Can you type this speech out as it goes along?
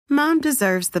Mom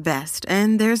deserves the best,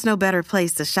 and there's no better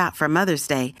place to shop for Mother's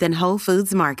Day than Whole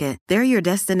Foods Market. They're your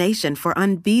destination for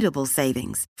unbeatable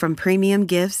savings, from premium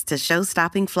gifts to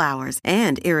show-stopping flowers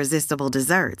and irresistible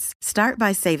desserts. Start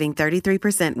by saving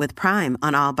 33% with Prime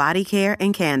on all body care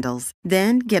and candles.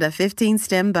 Then get a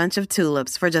 15-stem bunch of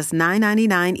tulips for just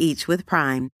 $9.99 each with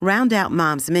Prime. Round out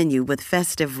Mom's menu with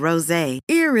festive rosé,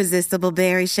 irresistible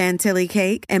berry chantilly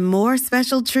cake, and more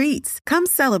special treats. Come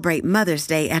celebrate Mother's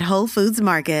Day at Whole Foods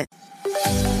Market.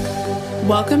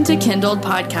 Welcome to Kindled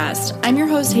Podcast. I'm your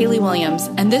host, Haley Williams,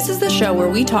 and this is the show where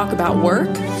we talk about work,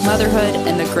 motherhood,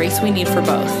 and the grace we need for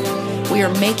both. We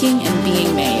are making and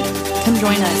being made. Come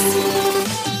join us.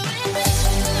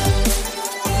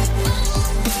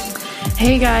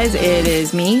 Hey guys, it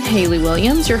is me, Haley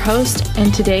Williams, your host,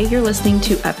 and today you're listening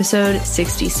to episode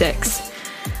 66.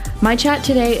 My chat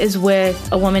today is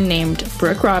with a woman named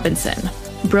Brooke Robinson.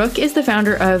 Brooke is the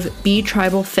founder of Be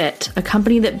Tribal Fit, a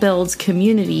company that builds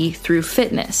community through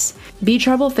fitness. Be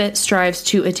Tribal Fit strives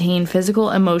to attain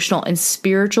physical, emotional, and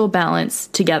spiritual balance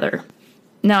together.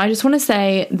 Now, I just want to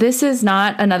say this is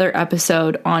not another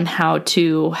episode on how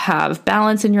to have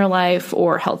balance in your life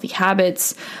or healthy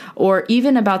habits or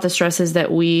even about the stresses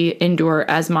that we endure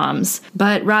as moms.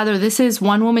 But rather, this is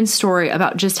one woman's story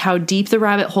about just how deep the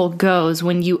rabbit hole goes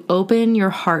when you open your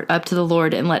heart up to the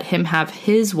Lord and let Him have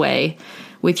His way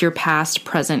with your past,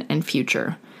 present, and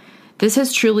future. This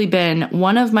has truly been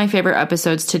one of my favorite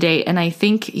episodes to date, and I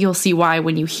think you'll see why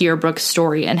when you hear Brooke's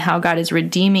story and how God is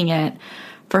redeeming it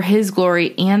for His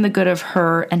glory and the good of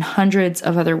her and hundreds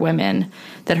of other women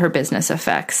that her business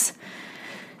affects.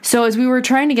 So as we were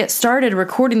trying to get started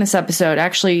recording this episode,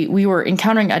 actually, we were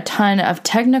encountering a ton of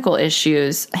technical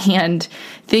issues, and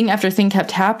thing after thing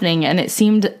kept happening, and it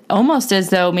seemed almost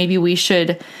as though maybe we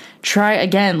should try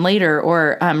again later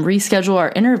or reschedule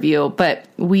our interview, but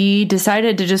we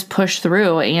decided to just push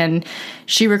through, and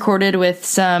she recorded with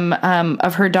some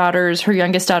of her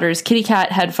youngest daughter's kitty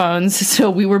cat headphones,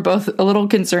 so we were both a little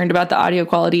concerned about the audio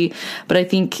quality, but I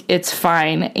think it's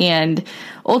fine. And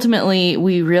ultimately,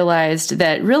 we realized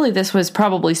that really this was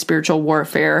probably spiritual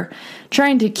warfare,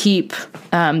 trying to keep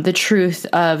the truth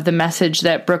of the message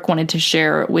that Brooke wanted to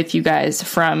share with you guys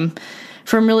from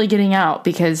really getting out,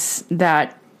 because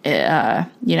that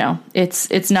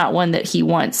it's not one that He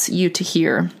wants you to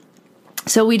hear.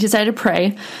 So we decided to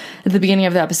pray at the beginning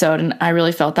of the episode, and I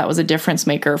really felt that was a difference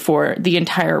maker for the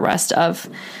entire rest of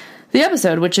the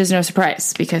episode, which is no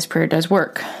surprise because prayer does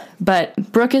work. But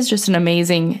Brooke is just an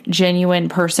amazing, genuine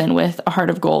person with a heart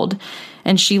of gold,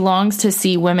 and she longs to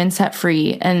see women set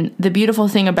free. And the beautiful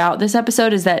thing about this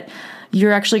episode is that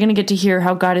you're actually going to get to hear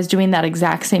how God is doing that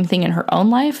exact same thing in her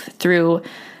own life through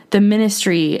the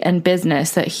ministry and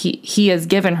business that he has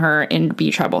given her in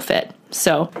Be Tribal Fit.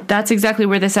 So that's exactly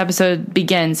where this episode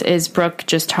begins, is Brooke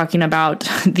just talking about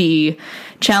the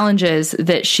challenges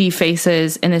that she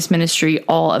faces in this ministry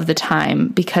all of the time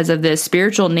because of the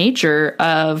spiritual nature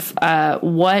of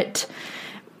what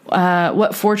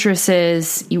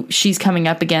fortresses she's coming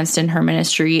up against in her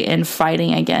ministry and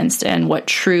fighting against, and what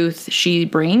truth she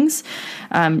brings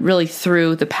really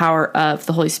through the power of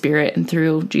the Holy Spirit and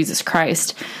through Jesus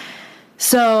Christ.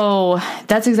 So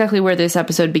that's exactly where this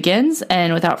episode begins.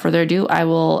 And without further ado, I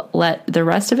will let the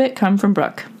rest of it come from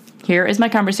Brooke. Here is my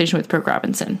conversation with Brooke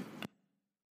Robinson.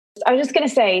 I was just going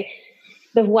to say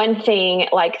the one thing,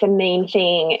 like the main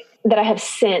thing that I have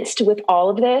sensed with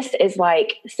all of this is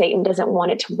like Satan doesn't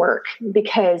want it to work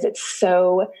because it's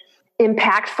so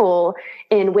impactful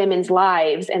in women's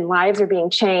lives, and lives are being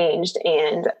changed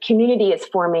and community is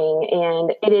forming,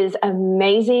 and it is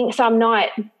amazing. So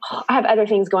I have other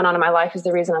things going on in my life is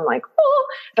the reason I'm like, oh,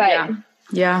 but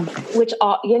yeah.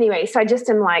 Anyway, so I just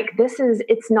am like,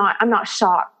 I'm not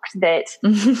shocked that,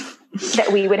 that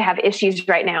we would have issues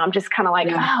right now. I'm just kind of like,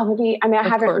 maybe, I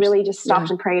haven't really just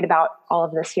stopped and prayed about all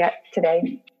of this yet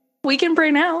today. We can pray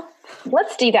now.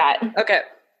 Let's do that. Okay,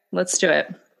 let's do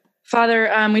it.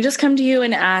 Father, we just come to you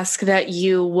and ask that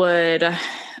you would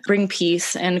bring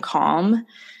peace and calm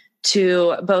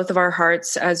to both of our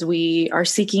hearts as we are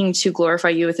seeking to glorify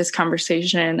you with this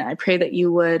conversation. I pray that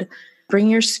you would bring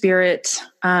your spirit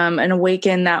and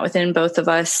awaken that within both of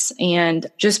us, and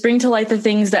just bring to light the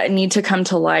things that need to come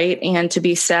to light and to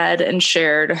be said and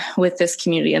shared with this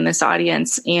community and this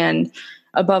audience. And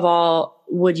above all,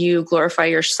 would you glorify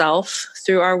yourself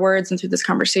through our words and through this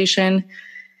conversation,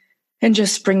 and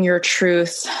just bring your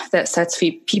truth that sets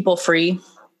people free.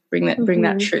 Bring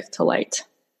that truth to light.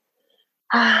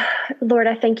 Lord,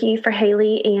 I thank you for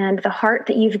Haley and the heart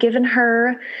that you've given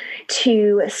her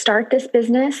to start this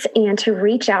business and to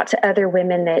reach out to other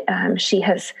women that she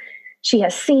has she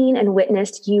has seen and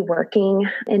witnessed you working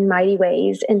in mighty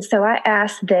ways. And so I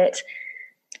ask that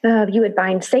you would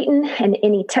bind Satan and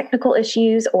any technical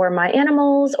issues or my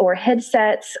animals or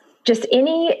headsets, just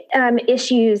any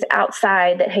issues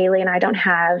outside that Haley and I don't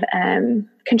have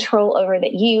control over,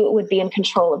 that you would be in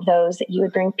control of those, that you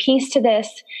would bring peace to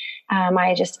this.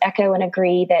 I just echo and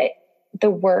agree that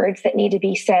the words that need to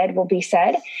be said will be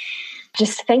said.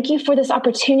 Just thank you for this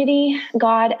opportunity,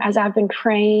 God, as I've been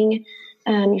praying.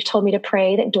 You've told me to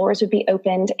pray that doors would be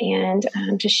opened and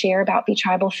to share about Be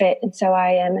Tribal Fit. And so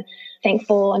I am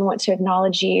thankful and want to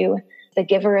acknowledge you, the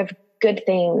giver of good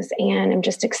things. And I'm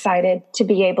just excited to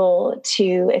be able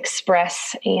to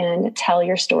express and tell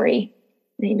your story.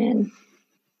 Amen.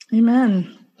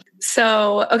 Amen.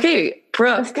 So, okay,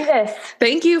 Brooke, let's do this.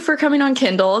 Thank you for coming on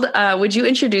Kindled. Would you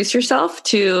introduce yourself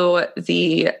to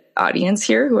the audience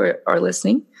here who are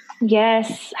listening?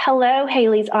 Yes. Hello,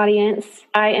 Haley's audience.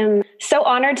 I am so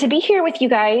honored to be here with you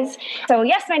guys. So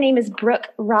yes, my name is Brooke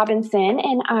Robinson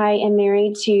and I am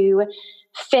married to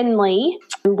Finley.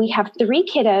 We have 3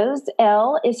 kiddos.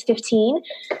 Elle is 15.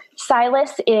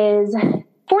 Silas is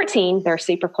 14. They're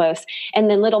super close. And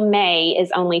then little May is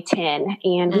only 10.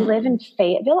 And we live in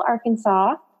Fayetteville,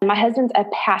 Arkansas. My husband's a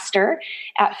pastor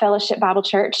at Fellowship Bible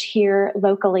Church here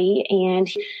locally, and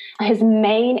his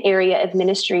main area of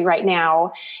ministry right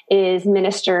now is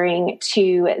ministering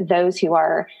to those who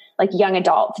are like young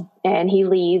adults, and he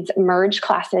leads merge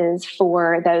classes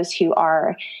for those who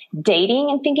are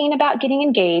dating and thinking about getting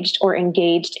engaged or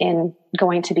engaged in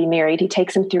going to be married. He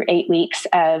takes them through 8 weeks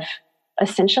of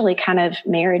essentially kind of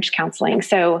marriage counseling.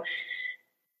 So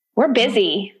we're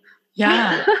busy.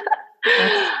 Yeah.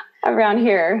 Around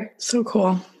here. So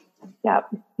cool. Yep.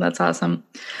 That's awesome.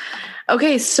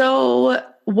 Okay. So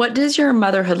what does your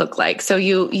motherhood look like? So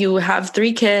you have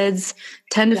 3 kids,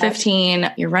 10 to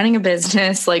 15, you're running a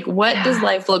business. Like what does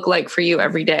life look like for you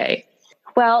every day?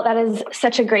 Well, that is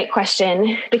such a great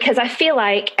question because I feel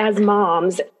like as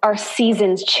moms, our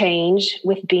seasons change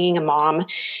with being a mom.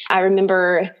 I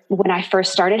remember when I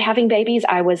first started having babies,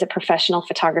 I was a professional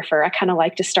photographer. I kind of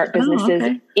like to start businesses.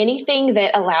 Anything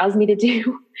that allows me to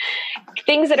do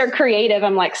things that are creative,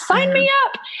 I'm like, sign me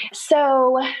up.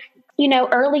 So,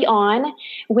 early on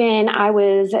when I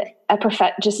was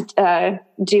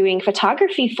doing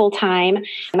photography full time,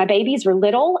 my babies were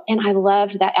little and I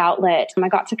loved that outlet. I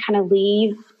got to kind of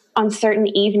leave on certain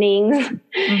evenings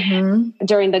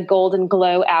during the golden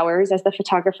glow hours, as the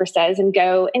photographer says, and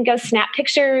go snap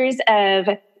pictures of,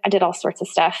 I did all sorts of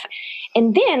stuff.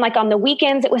 And then like on the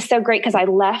weekends, it was so great because I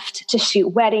left to shoot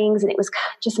weddings and it was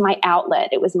just my outlet.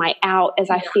 It was my out,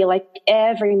 as I feel like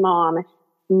every mom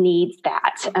needs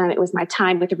that. It was my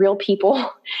time with real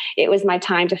people. It was my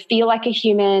time to feel like a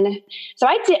human. So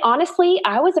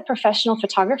I was a professional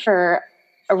photographer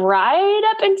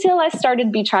right up until I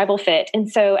started Be Tribal Fit. And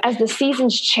so as the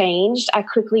seasons changed, I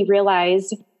quickly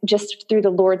realized just through the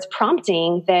Lord's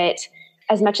prompting that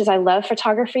as much as I love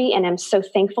photography and I'm so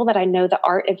thankful that I know the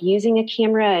art of using a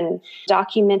camera and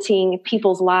documenting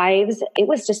people's lives, it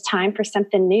was just time for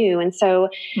something new. And so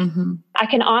I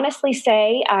can honestly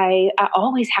say I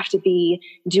always have to be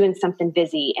doing something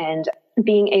busy and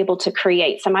being able to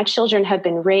create. So my children have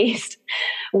been raised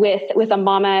with a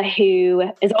mama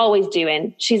who is always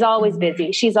doing. She's always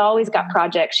busy. She's always got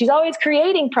projects. She's always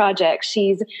creating projects.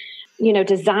 She's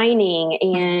designing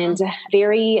and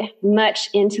very much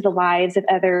into the lives of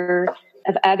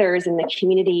others in the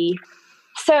community.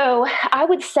 So I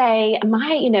would say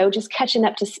just catching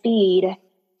up to speed,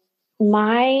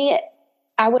 I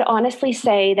would honestly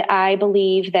say that I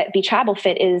believe that Be Tribal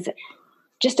Fit is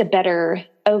just a better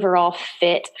overall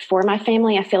fit for my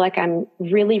family. I feel like I'm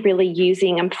really, really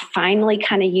I'm finally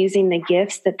kind of using the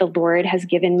gifts that the Lord has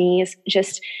given me is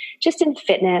just in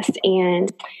fitness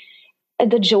and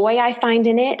the joy I find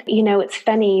in it. It's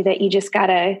funny that you just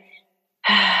gotta,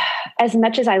 as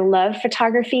much as I love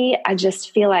photography, I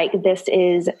just feel like this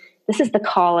is the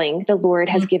calling the Lord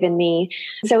has given me.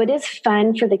 So it is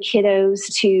fun for the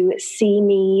kiddos to see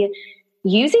me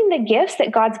using the gifts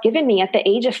that God's given me. At the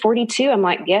age of 42, I'm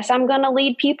like, yes, I'm going to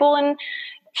lead people in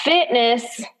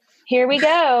fitness. Here we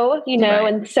go, Right.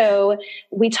 And so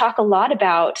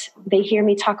they hear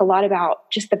me talk a lot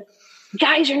about just the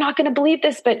guys, you're not going to believe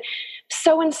this, but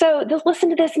so-and-so, listen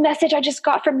to this message I just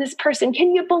got from this person.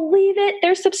 Can you believe it?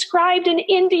 They're subscribed in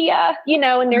India,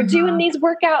 and they're doing these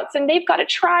workouts and they've got a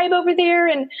tribe over there.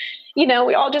 And, we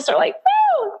all just are like,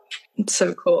 woo! It's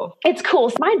so cool. It's cool.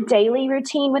 So my daily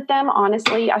routine with them,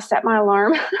 honestly, I set my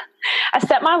alarm.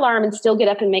 And still get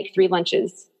up and make 3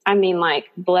 lunches. I mean, like,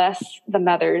 bless the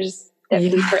mothers that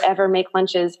we forever make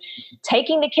lunches.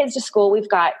 Taking the kids to school, we've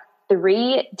got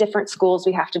 3 different schools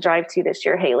we have to drive to this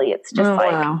year, Haley. It's just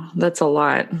wow. That's a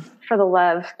lot. For the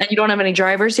love. And you don't have any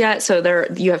drivers yet, so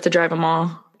you have to drive them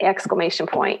all. Exclamation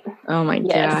point. Oh my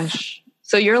gosh.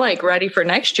 So you're like ready for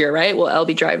next year, right? Will Elle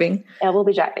be driving? Elle will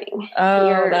be driving.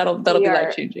 Oh, that'll be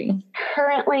life changing.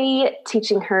 Currently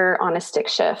teaching her on a stick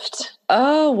shift.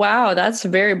 Oh, wow. That's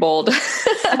very bold.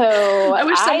 So I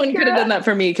wish someone could have done that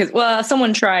for me because,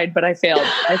 someone tried, but I failed.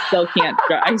 I still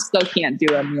can't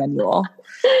do a manual.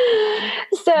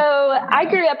 So I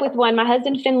grew up with one. My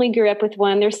husband Finley grew up with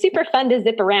one. They're super fun to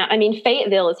zip around. I mean,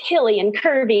 Fayetteville is hilly and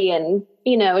curvy and,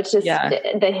 it's just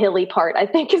the hilly part, I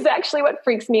think, is actually what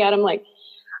freaks me out. I'm like,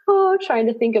 trying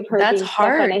to think of her being stuck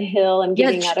on a hill and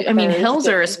getting out of her. Hills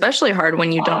are especially hard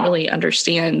when you don't really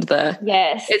understand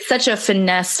it's such a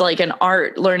finesse, like an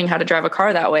art, learning how to drive a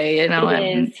car that way,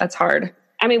 that's hard.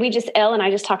 I mean, Elle and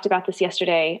I just talked about this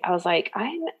yesterday. I was like,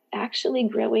 I'm actually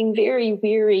growing very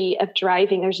weary of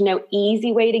driving. There's no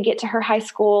easy way to get to her high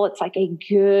school. It's like a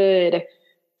good,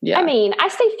 I mean, I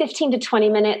say 15 to 20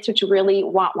 minutes, which really a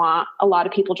lot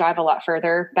of people drive a lot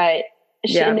further, but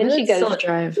and then she goes, Mom,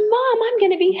 I'm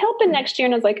going to be helping next year.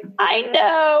 And I was like, I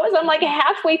know. So I'm like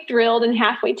halfway thrilled and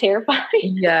halfway terrified.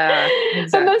 Yeah. Exactly.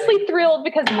 So mostly thrilled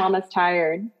because Mama's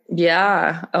tired.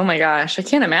 Yeah. Oh my gosh. I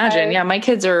can't imagine.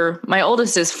 My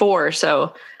oldest is 4.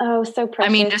 So, so precious. I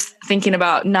mean, just thinking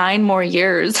about 9 more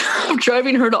years of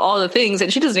driving her to all the things,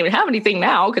 and she doesn't even have anything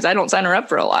now because I don't sign her up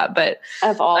for a lot, but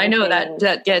I know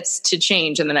that gets to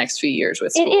change in the next few years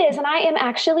with school. It is. And I am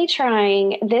actually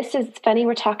trying, this is funny.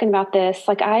 We're talking about this.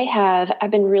 Like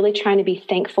I've been really trying to be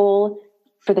thankful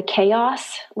for the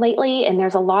chaos lately. And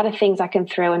there's a lot of things I can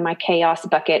throw in my chaos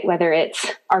bucket, whether it's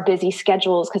our busy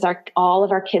schedules, because all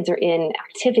of our kids are in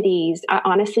activities. I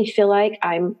honestly feel like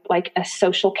I'm like a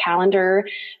social calendar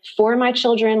for my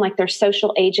children, like their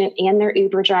social agent and their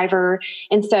Uber driver.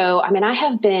 And so, I mean, I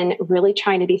have been really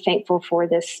trying to be thankful for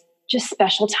this just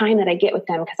special time that I get with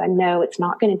them, because I know it's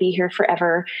not going to be here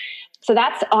forever. So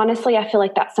that's honestly, I feel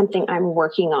like that's something I'm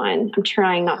working on. I'm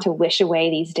trying not to wish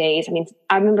away these days. I mean,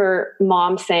 I remember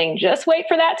Mom saying, just wait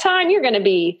for that time. You're going to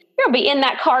be in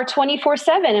that car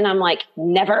 24/7. And I'm like,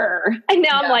 never. And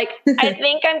now I'm like, I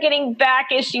think I'm getting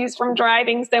back issues from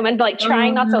driving. So I'm like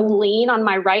trying not to lean on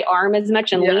my right arm as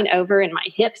much and lean over in my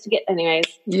hips to get, anyways.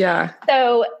 Yeah.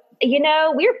 So,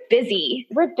 we're busy,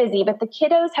 but the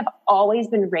kiddos have always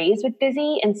been raised with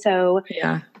busy. And so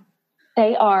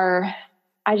they are,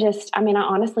 I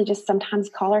honestly just sometimes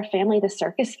call our family the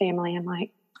circus family. I'm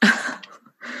like,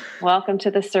 welcome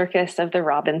to the circus of the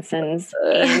Robinsons.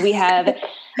 And we have,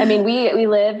 we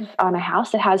live on a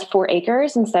house that has 4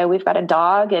 acres. And so we've got a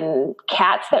dog and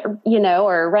cats that,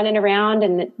 are running around.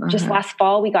 And just last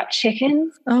fall, we got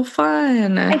chickens. Oh,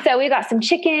 fun. And so we got some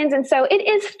chickens. And so it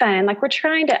is fun. Like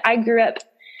I grew up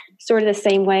sort of the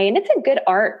same way. And it's a good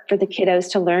art for the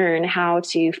kiddos to learn how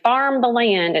to farm the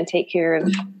land and take care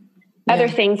of other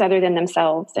things other than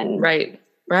themselves. And right.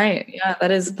 Yeah.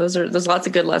 There's lots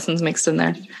of good lessons mixed in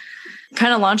there.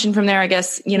 Kind of launching from there, I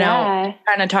guess, kind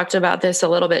of talked about this a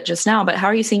little bit just now, but how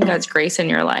are you seeing God's grace in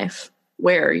your life?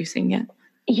 Where are you seeing it?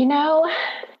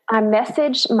 I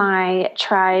messaged my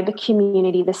tribe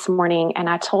community this morning and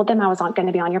I told them I was going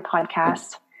to be on your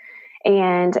podcast.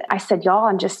 And I said, y'all,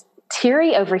 I'm just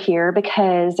teary over here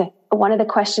because one of the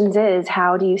questions is,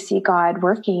 how do you see God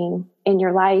working in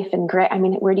your life? And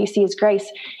where do you see his grace?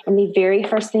 And the very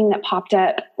first thing that popped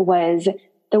up was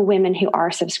the women who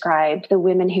are subscribed, the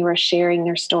women who are sharing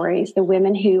their stories, the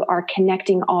women who are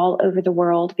connecting all over the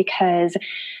world because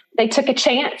they took a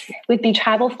chance with Be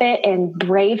Tribal Fit and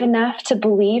brave enough to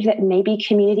believe that maybe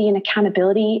community and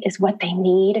accountability is what they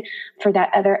need for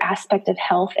that other aspect of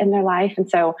health in their life. And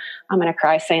so I'm going to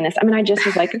cry saying this. I just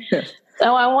was like,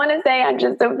 so I want to say I'm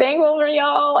just so thankful for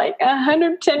y'all, like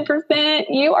 110%.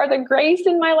 You are the grace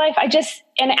in my life.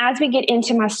 And as we get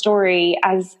into my story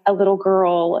as a little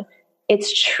girl,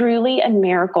 it's truly a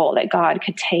miracle that God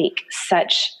could take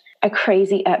such a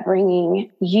crazy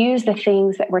upbringing, use the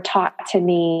things that were taught to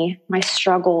me, my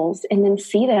struggles, and then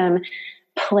see them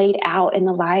played out in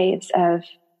the lives of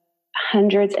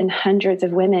hundreds and hundreds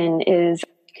of women.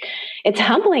 It's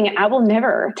humbling. I will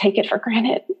never take it for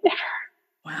granted. Never.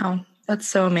 Wow. That's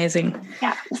so amazing.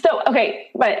 Yeah. So, okay.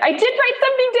 But I did write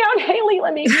something down, Haley.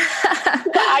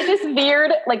 I just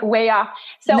veered like way off.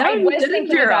 So I was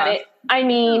thinking about it.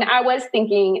 I was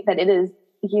thinking that it is,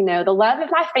 the love of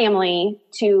my family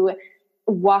to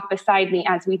walk beside me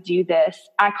as we do this.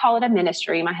 I call it a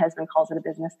ministry. My husband calls it a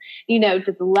business.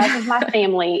 The love of my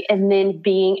family and then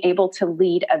being able to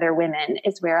lead other women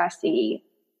is where I see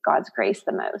God's grace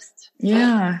the most.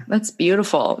 Yeah, that's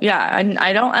beautiful. Yeah.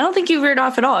 I don't think you veered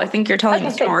off at all. I think you're telling the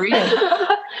story.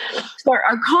 So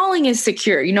our calling is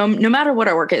secure, no matter what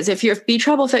our work is. If your Be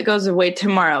Trouble Fit goes away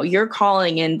tomorrow, your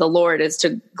calling in the Lord is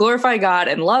to glorify God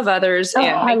and love others. Oh,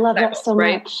 and I love that so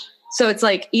much. So it's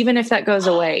like, even if that goes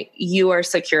away, you are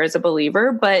secure as a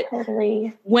believer. But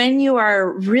totally. When you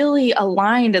are really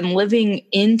aligned and living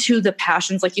into the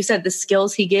passions, like you said, the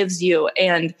skills he gives you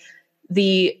and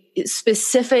the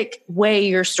specific way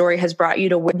your story has brought you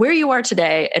to where you are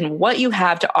today and what you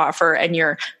have to offer, and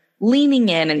you're leaning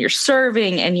in and you're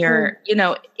serving and you're,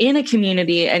 in a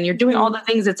community and you're doing all the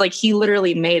things it's like he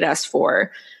literally made us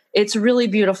for. It's really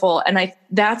beautiful. And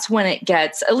that's when it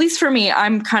gets, at least for me,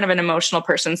 I'm kind of an emotional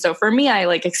person. So for me,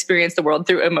 I experience the world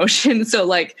through emotion. So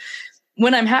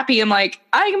when I'm happy, I'm like,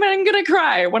 I'm going to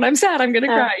cry. When I'm sad, I'm going to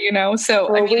cry,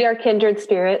 So we are kindred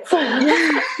spirits.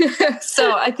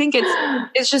 So I think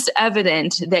it's just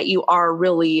evident that you are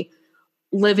really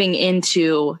living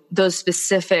into those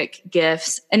specific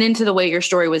gifts and into the way your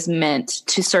story was meant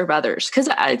to serve others. Because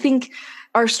I think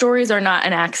our stories are not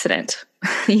an accident.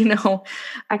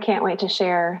 I can't wait to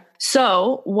share.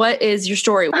 So what is your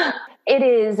story? It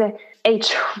is a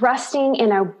trusting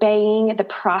and obeying the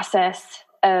process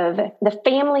of the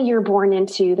family you're born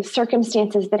into, the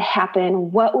circumstances that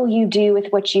happen. What will you do with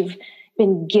what you've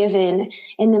been given?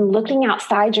 And then looking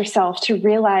outside yourself to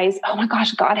realize, oh my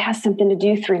gosh, God has something to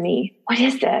do through me. What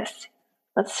is this?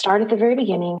 Let's start at the very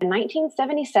beginning. In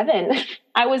 1977,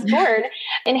 I was born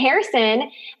in Harrison.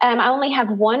 I only have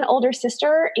one older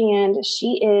sister, and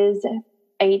she is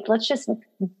let's just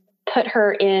put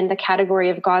her in the category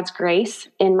of God's grace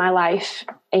in my life.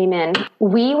 Amen.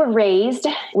 We were raised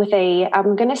with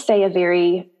I'm going to say a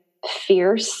very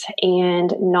fierce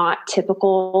and not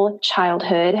typical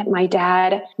childhood. My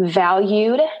dad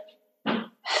valued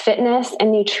fitness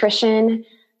and nutrition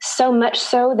so much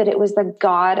so that it was the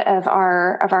God of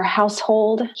our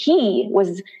household. He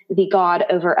was the God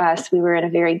over us. We were in a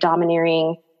very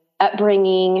domineering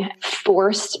upbringing,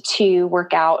 forced to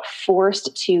work out,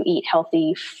 forced to eat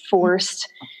healthy, forced.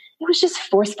 It was just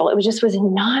forceful. It was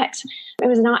not,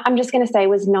 I'm just going to say it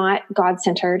was not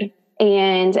God-centered.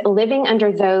 And living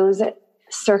under those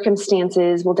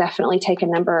circumstances will definitely take a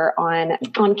number on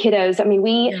kiddos.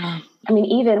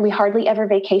 We hardly ever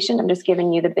vacationed. I'm just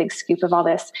giving you the big scoop of all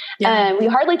this. Yeah. We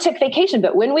hardly took vacation,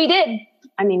 but when we did,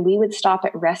 we would stop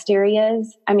at rest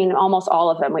areas. Almost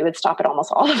all of them. We would stop at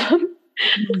almost all of them,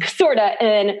 sort of,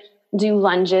 and do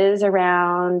lunges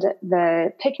around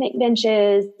the picnic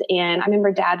benches. And I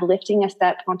remember Dad lifting us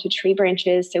up onto tree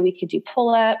branches so we could do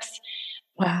pull-ups.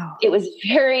 Wow. It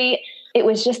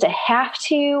was just a have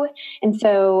to. And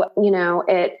so,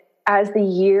 as the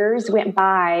years went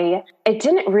by, it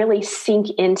didn't really sink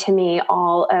into me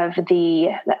all of the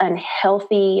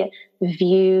unhealthy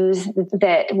views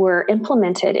that were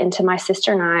implemented into my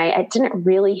sister and I. It didn't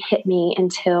really hit me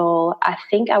until I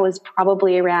think I was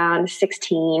probably around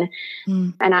 16.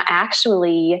 And I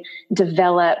actually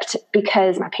developed,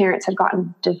 because my parents had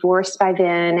gotten divorced by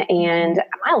then, and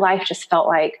my life just felt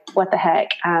like, what the heck?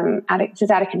 This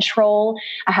is out of control.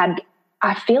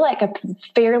 I feel like a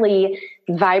fairly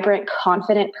vibrant,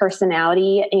 confident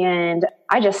personality, and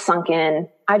I just sunk in.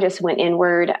 I just went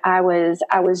inward. I was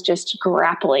just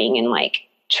grappling and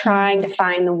trying to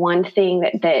find the one thing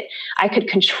that I could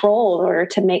control in order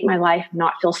to make my life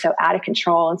not feel so out of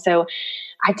control. And so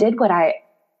I did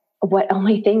what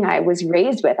only thing I was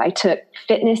raised with. I took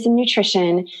fitness and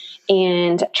nutrition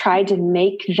and tried to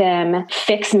make them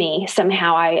fix me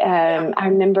somehow. I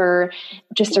remember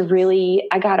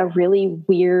I got a really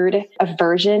weird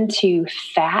aversion to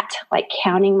fat,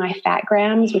 counting my fat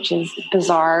grams, which is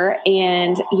bizarre.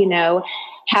 And,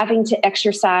 having to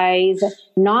exercise,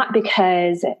 not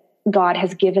because God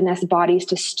has given us bodies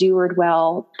to steward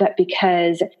well, but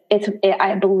because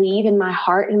I believe in my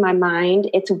heart and my mind,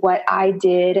 it's what I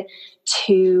did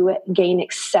to gain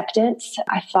acceptance.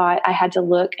 I thought I had to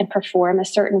look and perform a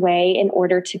certain way in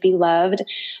order to be loved.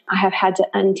 I have had to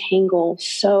untangle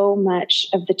so much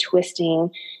of the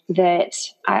twisting that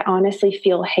I honestly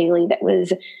feel, Haley, that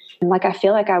was I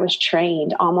feel like I was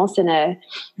trained almost in a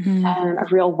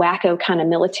real wacko kind of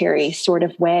military sort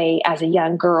of way as a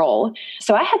young girl.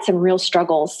 So I had some real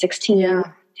struggles, 16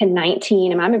 to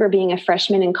 19. And I remember being a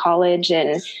freshman in college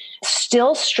and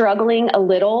still struggling a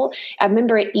little. I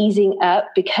remember it easing up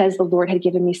because the Lord had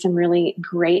given me some really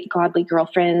great godly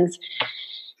girlfriends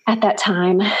at that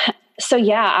time. So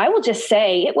I will just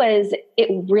say it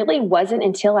really wasn't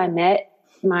until I met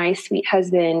my sweet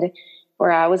husband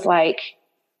where I was like,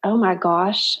 oh my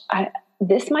gosh,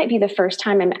 this might be the first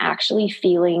time I'm actually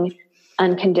feeling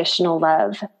unconditional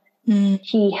love.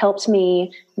 He helped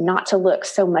me not to look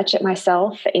so much at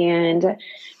myself. And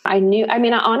I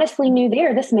honestly knew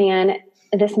this man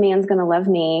this man's going to love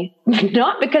me,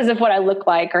 not because of what I look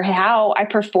like or how I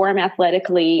perform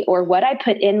athletically or what I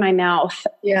put in my mouth.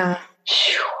 Yeah.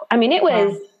 I mean, it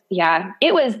was,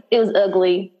 it was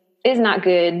ugly. It was not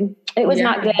good. It was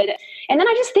not good. And then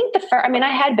I just think I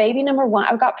had baby number one.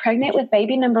 I got pregnant with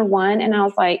baby number one, and I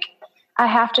was like, I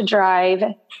have to drive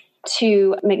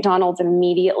to McDonald's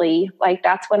immediately. Like,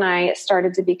 that's when I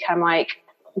started to become like,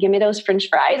 give me those French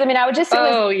fries. I mean, I would just,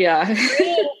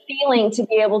 feeling to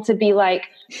be able to be like,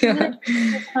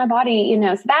 my body, you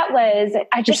know, so that was,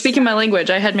 You're speaking my language.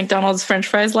 I had McDonald's French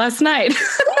fries last night.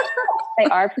 They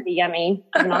are pretty yummy.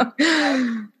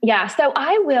 Yeah. So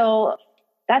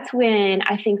that's when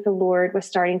I think the Lord was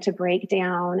starting to break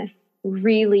down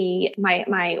really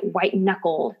my white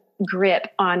knuckled grip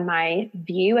on my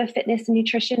view of fitness and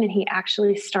nutrition. And he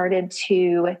actually started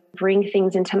to bring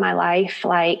things into my life.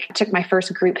 Like, I took my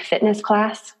first group fitness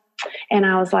class, and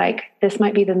I was like, this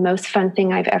might be the most fun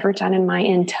thing I've ever done in my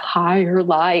entire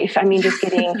life. I mean, just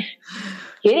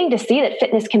getting to see that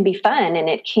fitness can be fun, and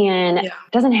it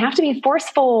doesn't have to be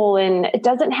forceful, and it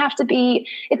doesn't have to be,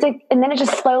 and then it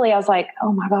just slowly, I was like,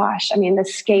 oh my gosh. I mean, the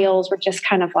scales were just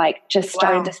kind of like,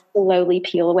 started to slowly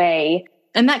peel away.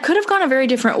 And that could have gone a very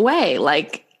different way.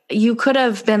 Like, you could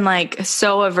have been like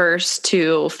so averse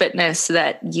to fitness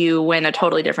that you went a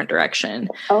totally different direction.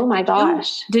 Oh my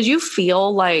gosh. Did you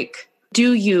feel like,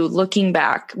 looking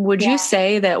back, would you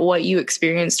say that what you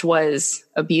experienced was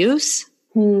abuse?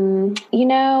 You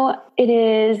know, it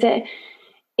is,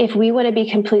 if we want to be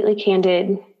completely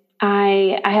candid,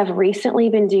 I have recently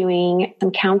been doing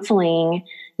some counseling,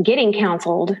 getting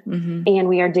counseled, and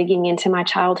we are digging into my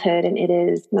childhood, and it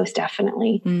is most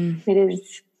definitely, it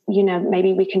is, you know,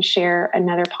 maybe we can share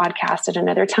another podcast at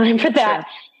another time for that. Sure.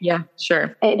 Yeah,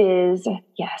 sure. It is.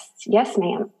 Yes,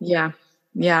 ma'am. Yeah.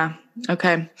 Yeah.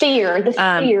 Okay. Fear,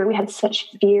 fear, we had such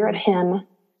fear of him,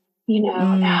 you know,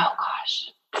 oh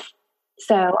gosh.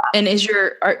 So, and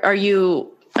are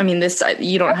you, I mean,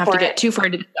 you don't have to get too far.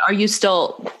 Are you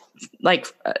still like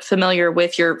familiar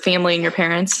with your family and your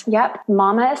parents? Yep.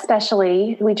 Mama,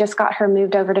 especially. We just got her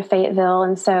moved over to Fayetteville.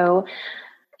 And so,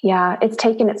 yeah, it's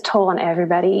taken its toll on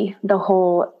everybody. The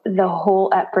whole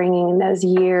upbringing, those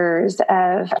years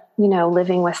of, you know,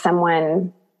 living with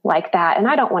someone like that. And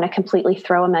I don't want to completely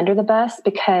throw him under the bus,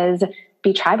 because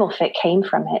Be Tribal Fit came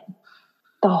from it.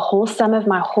 The whole sum of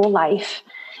my whole life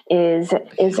is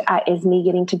me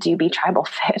getting to do Be Tribal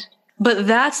Fit. But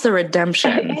that's the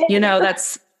redemption. You know,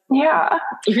 that's, yeah.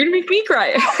 You're going to make me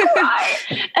cry.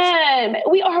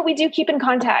 We do keep in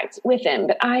contact with him,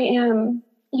 but I am,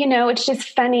 you know, it's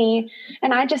just funny.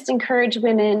 And I just encourage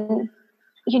women,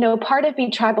 you know, part of Be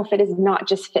Tribal Fit is not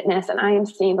just fitness. And I am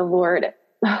seeing the Lord,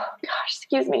 oh gosh,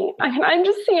 excuse me. I'm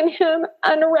just seeing him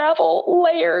unravel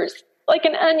layers like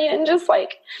an onion, just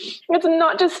like, it's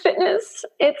not just fitness.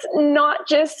 It's not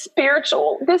just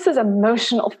spiritual. This is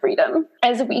emotional freedom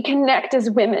as we connect as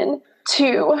women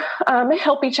to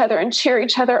help each other and cheer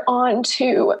each other on,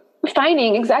 to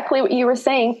finding exactly what you were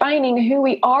saying, finding who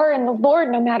we are in the Lord,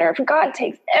 no matter if God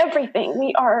takes everything.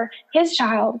 We are his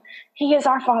child. He is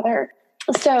our Father.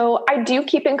 So I do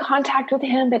keep in contact with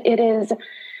him, but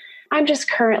I'm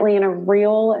just currently in a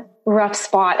real rough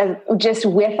spot of just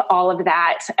with all of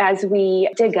that as we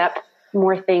dig up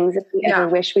more things that we ever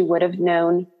wish we would have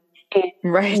known. And,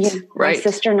 right. You know, my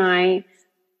sister and I,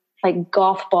 like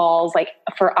golf balls, like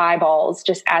for eyeballs,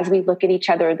 just as we look at each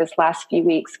other this last few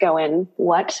weeks going,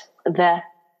 what the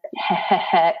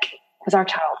heck was our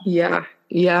child? Yeah.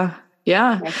 Yeah.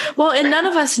 Yeah. Well, and none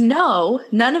of us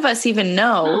even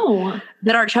know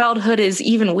that our childhood is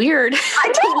even weird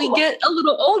until we get a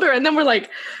little older. And then we're like,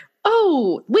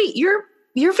 oh, wait, your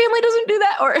family doesn't do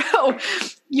that? Or, oh,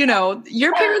 you know,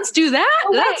 your parents do that?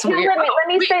 That's weird. Let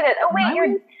me say that.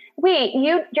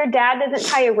 Your dad doesn't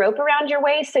tie a rope around your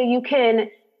waist so you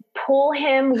can pull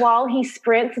him while he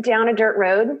sprints down a dirt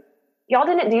road. Y'all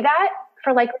didn't do that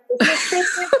for like a little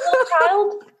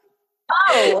child?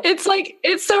 Oh,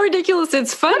 it's so ridiculous.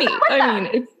 It's funny. I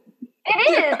mean,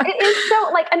 it is so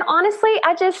like, and honestly,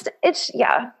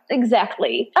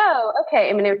 exactly. Oh, okay.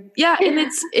 I mean, and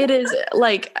it is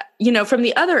like, you know, from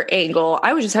the other angle,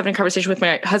 I was just having a conversation with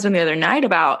my husband the other night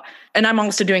about, and I'm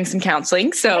also doing some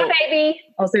counseling. So baby.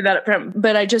 I'll say that up front.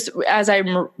 But as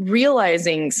I'm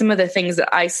realizing some of the things that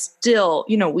I still,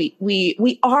 you know,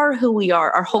 we are who we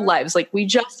are our whole lives. Like, we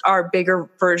just are bigger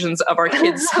versions of our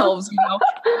kids' selves, you know?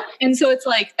 And so it's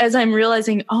like, as I'm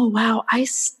realizing, oh, wow, I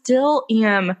still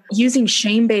am using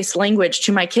shame-based language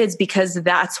to my kids because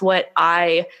that's what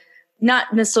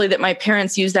not necessarily that my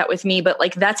parents use that with me, but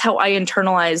like, that's how I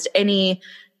internalized any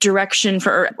direction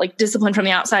for like discipline from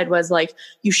the outside was like,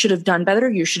 you should have done better.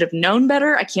 You should have known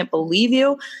better. I can't believe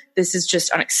you. This is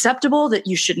just unacceptable that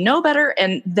you should know better.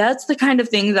 And that's the kind of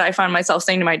thing that I find myself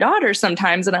saying to my daughter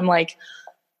sometimes. And I'm like,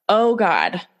 oh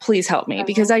God, please help me,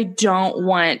 because I don't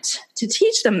want to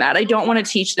teach them that. I don't want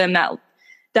to teach them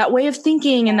that way of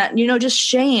thinking and that, just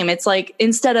shame. It's like,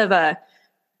 instead of a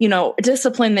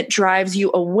discipline that drives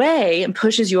you away and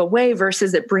pushes you away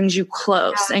versus it brings you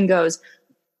close and goes,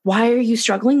 why are you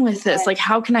struggling with this? Like,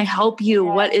 how can I help you?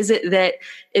 What is it that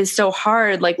is so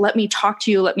hard? Like, let me talk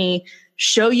to you. Let me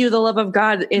show you the love of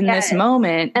God in this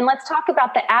moment. And let's talk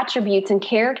about the attributes and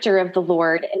character of the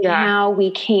Lord and how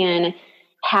we can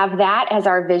have that as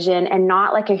our vision and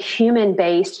not like a human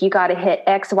based, you got to hit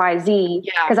X, Y, Z.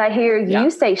 Because I hear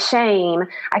you say shame.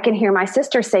 I can hear my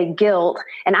sister say guilt,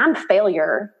 and I'm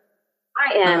failure.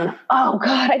 I am, oh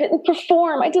God, I didn't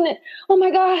perform. Oh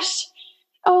my gosh.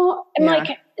 Oh, and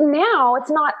like now it's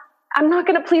not, I'm not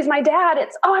going to please my dad.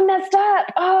 It's, oh, I messed up.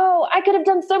 Oh, I could have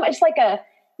done so much. Like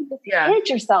hit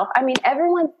yourself. I mean,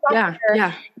 everyone's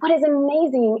what is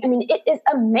amazing. I mean, it is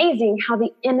amazing how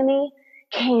the enemy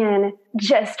can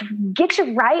just get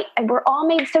you right. And we're all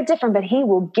made so different, but he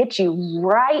will get you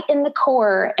right in the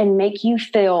core and make you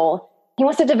feel he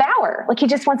wants to devour. Like he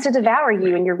just wants to devour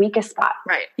you in your weakest spot.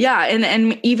 Right. Yeah.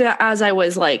 And even as I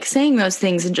was like saying those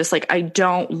things and just like, I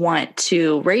don't want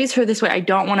to raise her this way. I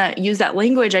don't want to use that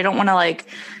language. I don't want to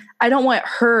I don't want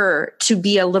her to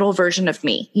be a little version of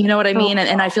me. You know what I mean?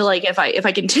 And I feel like if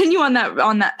I continue on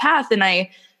that path and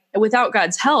without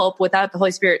God's help, without the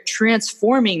Holy Spirit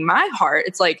transforming my heart,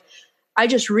 it's like, I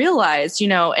just realized,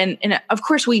 and of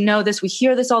course we know this, we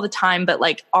hear this all the time, but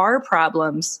like our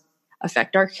problems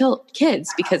affect our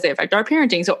kids because they affect our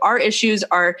parenting. So our issues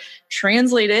are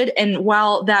translated. And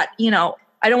while that,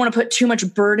 I don't want to put too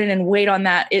much burden and weight on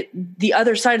that. The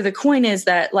other side of the coin is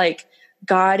that like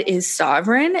God is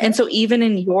sovereign. And so even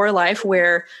in your life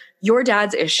where your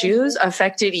dad's issues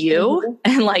affected you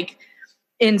and like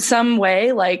in some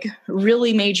way, like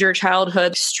really made your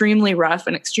childhood extremely rough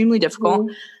and extremely difficult,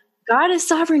 God is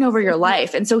sovereign over your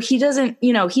life. And so he doesn't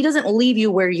leave you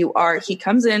where you are. He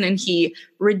comes in and he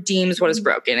redeems what is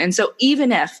broken. And so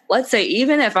even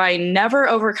if I never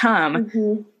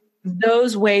overcome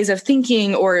those ways of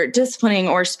thinking or disciplining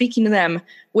or speaking to them,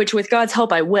 which with God's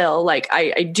help, I will, like,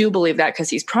 I do believe that because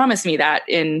he's promised me that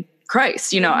in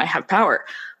Christ, I have power,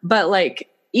 but like,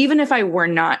 even if I were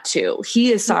not to,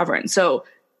 he is sovereign. So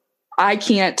I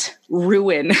can't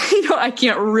ruin, them. I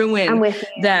can't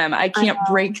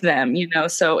break them,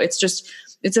 so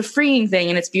it's a freeing thing.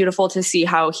 And it's beautiful to see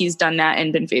how he's done that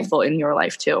and been faithful in your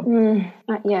life too.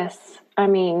 Yes. I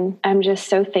mean, I'm just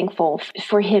so thankful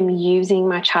for him using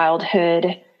my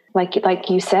childhood. Like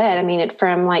you said, I mean,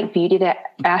 from like beauty to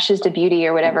ashes to beauty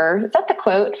or whatever. Is that the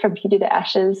quote, from beauty to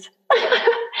ashes? Do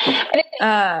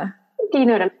you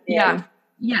know what I'm saying? Yeah.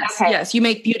 Yes. Okay. Yes. You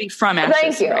make beauty from ashes.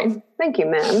 Thank you. Right? Thank you,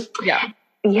 ma'am. Yeah.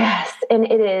 Yes. And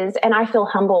it is. And I feel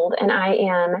humbled and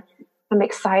I'm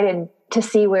excited to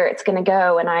see where it's going to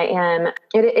go. And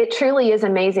it truly is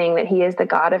amazing that he is the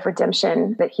God of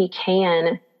redemption, that he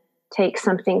can take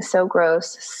something so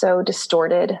gross, so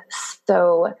distorted,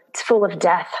 so it's full of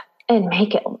death and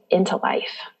make it into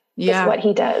life. Yeah. Is what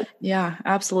he does. Yeah,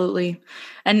 absolutely.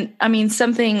 And I mean,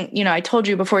 something, I told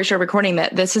you before we started recording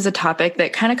that this is a topic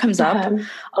that kind of comes up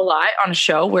a lot on a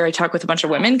show where I talk with a bunch of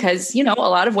women because, a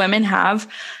lot of women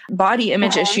have body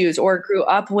image issues or grew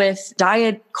up with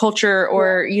diet culture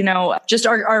or, just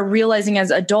are realizing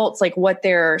as adults, like what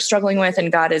they're struggling with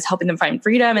and God is helping them find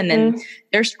freedom. And then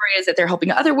their story is that they're helping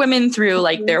other women through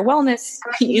like their wellness,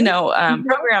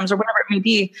 programs or whatever it may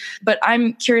be. But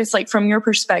I'm curious, like from your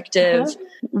perspective,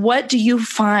 what do you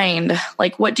find,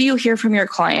 like, what do you hear from your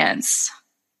clients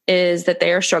is that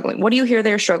they are struggling? What do you hear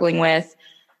they're struggling with?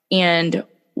 And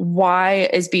why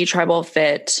is Be Tribal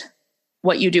Fit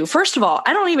what you do? First of all,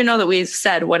 I don't even know that we've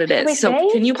said what it is.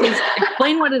 So can you please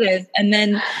explain what it is? And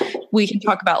then we can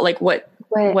talk about like what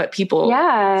people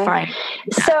find.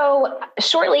 So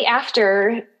shortly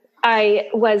after I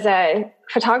was a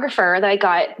photographer that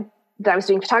I was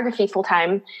doing photography full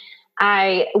time,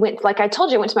 I went, like I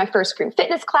told you, I went to my first group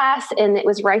fitness class, and it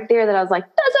was right there that I was like,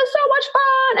 this is so much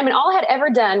fun. I mean, all I had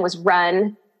ever done was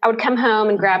run. I would come home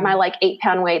and grab my like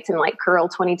 8-pound weights and like curl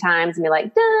 20 times and be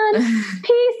like, done,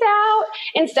 peace out.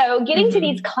 And so getting to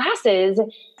these classes,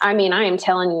 I mean, I am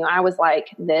telling you, I was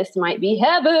like, this might be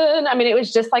heaven. I mean, it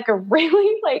was just like a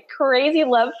really like crazy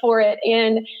love for it.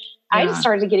 And I just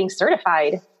started getting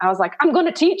certified. I was like, I'm going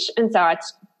to teach. And so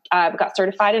I got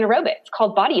certified in aerobics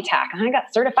called Body Attack. And I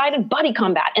got certified in Body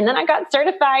Combat. And then I got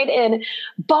certified in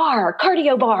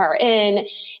cardio bar. And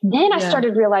then I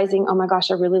started realizing, oh my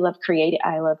gosh, I really love creating.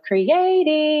 I love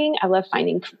creating. I love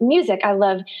finding music. I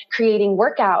love creating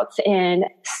workouts. And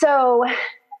so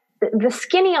the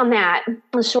skinny on that,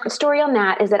 the short story on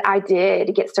that is that I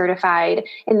did get certified,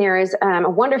 and there is a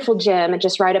wonderful gym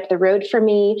just right up the road for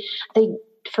me. They,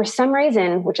 for some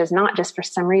reason, which is not just for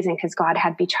some reason, because God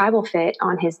had Be Tribal Fit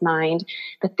on his mind,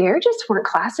 but there just weren't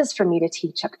classes for me to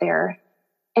teach up there.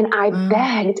 And I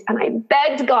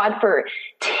begged God for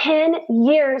 10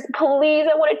 years, please,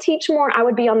 I want to teach more. I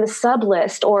would be on the sub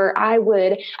list, or I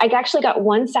actually got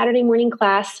one Saturday morning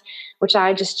class, which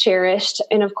I just cherished.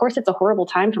 And of course, it's a horrible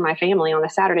time for my family on a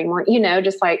Saturday morning, but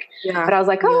I was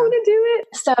like, I want to do it.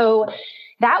 So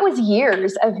that was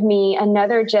years of me,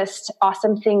 another just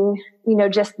awesome thing,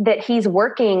 just that he's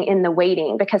working in the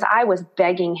waiting, because I was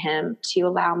begging him to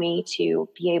allow me to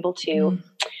be able to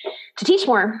teach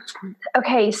more.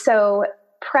 Okay. So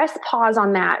press pause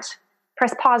on that.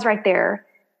 Press pause right there.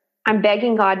 I'm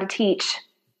begging God to teach.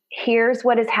 Here's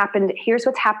what has happened. Here's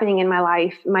what's happening in my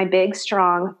life. My big,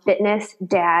 strong fitness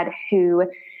dad, who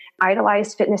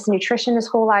idolized fitness and nutrition his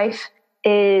whole life,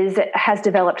 has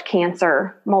developed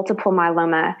cancer, multiple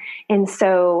myeloma. And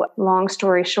so long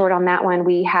story short on that one,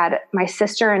 my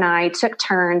sister and I took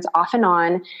turns off and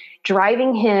on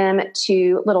driving him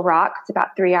to Little Rock. It's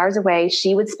about 3 hours away.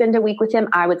 She would spend a week with him.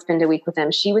 I would spend a week with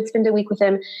him. She would spend a week with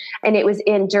him. And it was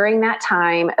during that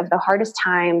time of the hardest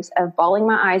times of bawling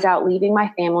my eyes out, leaving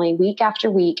my family week after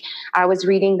week. I was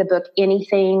reading the book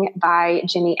Anything by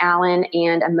Jenny Allen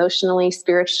and emotionally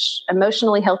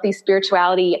healthy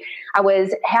spirituality. I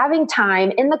was having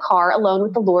time in the car alone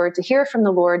with the Lord to hear from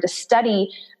the Lord, to study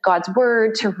God's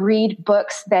word, to read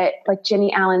books that, like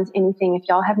Jenny Allen's Anything, if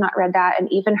y'all have not read that, and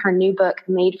even her new book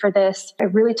Made for This,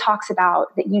 it really talks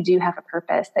about that you do have a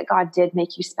purpose, that God did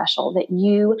make you special, that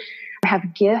you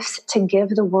have gifts to give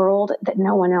the world that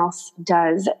no one else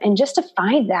does. And just to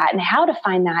find that and how to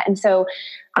find that. And so,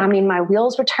 my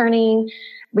wheels were turning.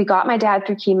 We got my dad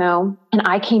through chemo, and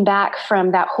I came back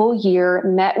from that whole year,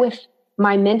 met with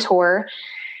my mentor,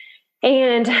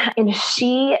 and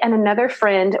she and another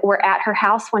friend were at her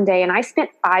house one day, and I spent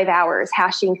 5 hours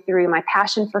hashing through my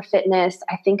passion for fitness.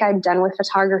 I think I'm done with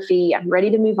photography. I'm ready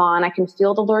to move on. I can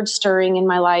feel the Lord stirring in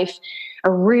my life. I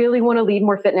really want to lead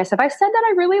more fitness. Have I said that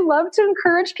I really love to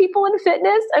encourage people in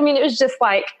fitness? It was just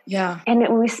like, yeah.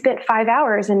 And we spent 5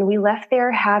 hours, and we left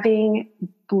there having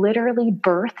literally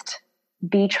birthed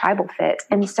Be Tribal Fit.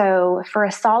 And so for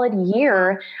a solid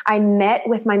year, I met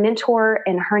with my mentor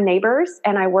and her neighbors,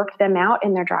 and I worked them out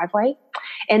in their driveway.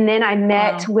 And then I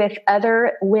met with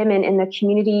other women in the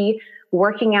community,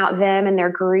 working out them and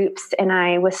their groups. And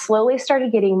I was slowly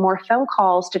started getting more phone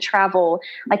calls to travel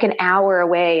like an hour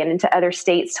away and into other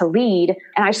states to lead.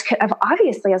 And I was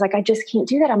like, I just can't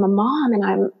do that. I'm a mom,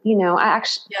 and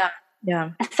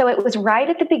Yeah. So it was right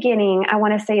at the beginning, I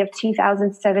want to say, of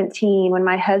 2017, when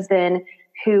my husband,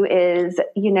 who is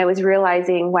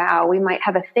realizing, wow, we might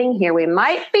have a thing here. We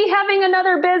might be having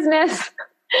another business.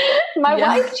 My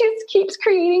wife just keeps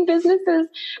creating businesses.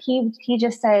 He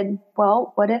just said,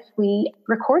 well, what if we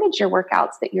recorded your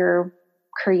workouts that you're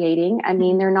creating?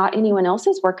 They're not anyone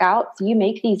else's workouts. You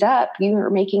make these up. You're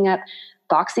making up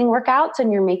boxing workouts,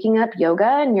 and you're making up yoga,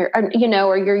 and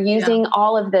you're using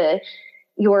all of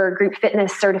your group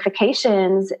fitness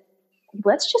certifications.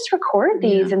 Let's just record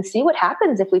these and see what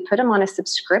happens if we put them on a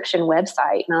subscription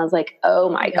website. And I was like, oh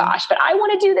my gosh, but I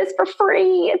want to do this for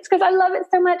free. It's because I love it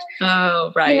so much.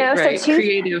 Oh, right. Right. So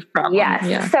creative problem. Yes.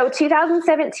 Yeah. So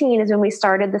 2017 is when we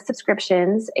started the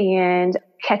subscriptions, and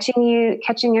catching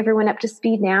everyone up to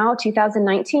speed now.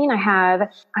 2019,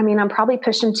 I'm probably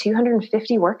pushing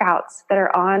 250 workouts that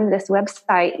are on this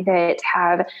website that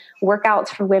have workouts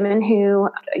for women who,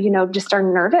 just are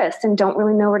nervous and don't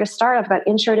really know where to start. I've got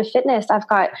intro to fitness. I've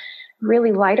got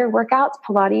really lighter workouts,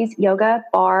 Pilates, yoga,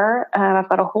 bar. I've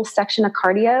got a whole section of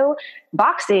cardio,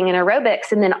 boxing, and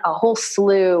aerobics, and then a whole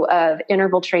slew of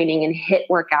interval training and HIIT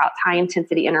workouts, high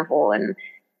intensity interval, and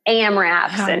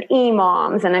AMRAPs and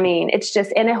EMOMs. And it's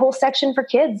just in a whole section for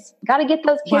kids. Got to get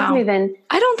those kids moving.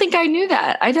 I don't think I knew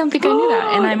that. And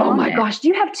I'm oh my gosh. Do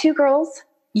you have two girls?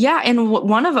 Yeah. And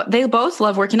one of them, they both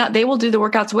love working out. They will do the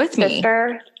workouts with me.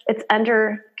 Sister, it's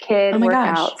under kid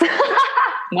workouts.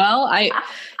 Well,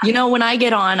 when I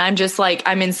get on, I'm just like,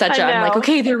 I'm like,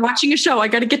 okay, they're watching a show. I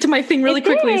got to get to my thing really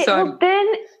quickly. So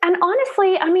and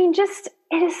honestly,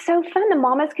 it is so fun. The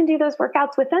mamas can do those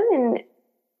workouts with them, and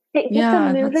it gets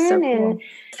them moving.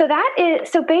 So cool. And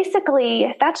so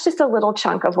basically that's just a little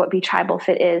chunk of what Be Tribal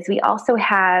Fit is. We also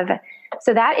have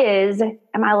So that is,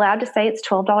 am I allowed to say it's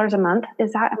 $12 a month? Am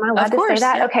I allowed to say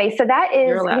that? Yeah. Okay. So that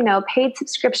is, paid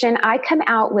subscription. I come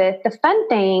out with the fun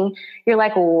thing. You're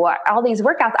like, what? All these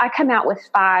workouts. I come out with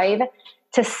 5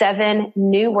 to 7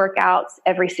 new workouts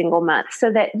every single month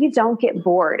so that you don't get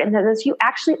bored. And that you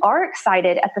actually are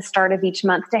excited at the start of each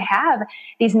month to have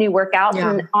these new workouts.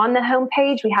 Yeah. And on the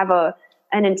homepage, we have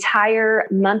an entire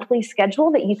monthly schedule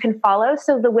that you can follow.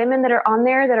 So the women that are on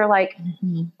there that are like,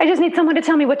 I just need someone to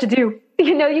tell me what to do.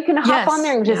 You can hop on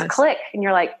there and just click. And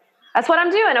you're like, that's what I'm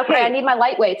doing. Okay. Right. I need my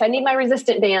light weights. I need my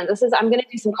resistant bands. I'm going to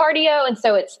do some cardio. And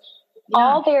so it's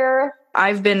all there.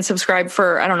 I've been subscribed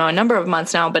for, I don't know, a number of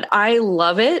months now, but I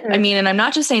love it. I mean, and I'm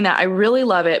not just saying that, I really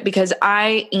love it because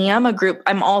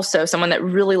I'm also someone that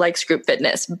really likes group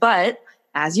fitness. But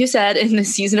as you said, in the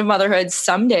season of motherhood,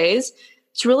 some days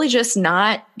it's really just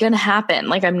not going to happen.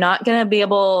 Like I'm not going to be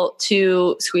able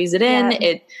to squeeze it in.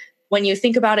 Yeah. When you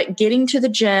think about it, getting to the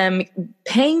gym,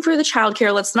 paying for the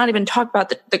childcare, let's not even talk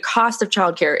about the cost of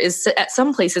childcare is at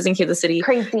some places in Kansas City,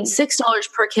 crazy.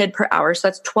 $6 per kid per hour. So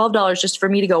that's $12 just for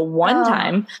me to go one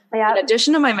time in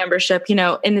addition to my membership,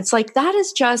 and it's like, that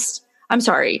is just, I'm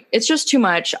sorry, it's just too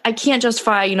much. I can't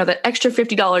justify, that extra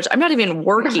 $50. I'm not even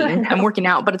working. I'm working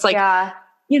out, but it's like,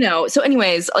 so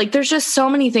anyways, like there's just so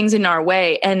many things in our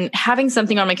way, and having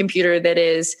something on my computer that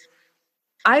is,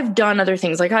 I've done other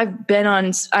things. Like I've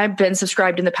been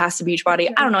subscribed in the past to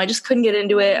Beachbody. I don't know. I just couldn't get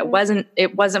into it. It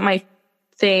wasn't my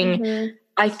thing. Mm-hmm.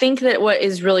 I think that what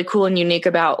is really cool and unique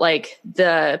about like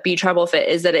the Be Tribal Fit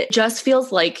is that it just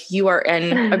feels like you are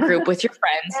in a group with your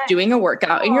friends doing a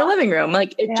workout in your living room.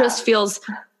 Like it just feels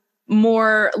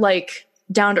more like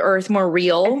down to earth, more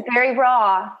real. It's very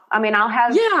raw. I mean,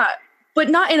 but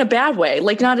not in a bad way,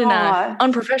 like not in a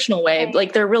unprofessional way.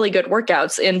 Like they're really good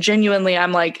workouts, and genuinely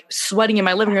I'm like sweating in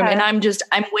my living room and I'm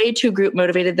way too group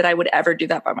motivated that I would ever do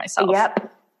that by myself.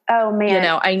 Yep. Oh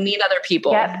man. I need other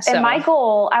people. Yep. So. And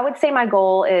I would say my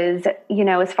goal is,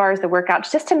 as far as the workouts,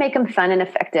 just to make them fun and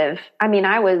effective. I mean,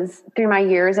 I was through my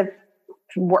years of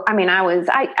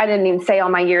I didn't even say all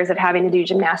my years of having to do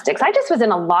gymnastics. I just was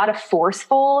in a lot of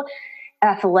forceful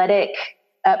athletic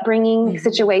upbringing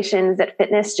situations that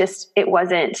fitness it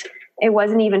wasn't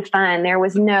even fun. There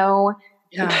was no,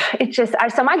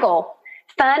 so my goal,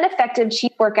 fun, effective,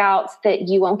 cheap workouts that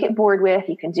you won't get bored with.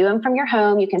 You can do them from your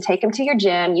home. You can take them to your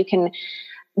gym. You can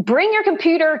bring your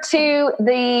computer to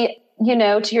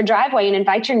to your driveway and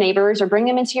invite your neighbors or bring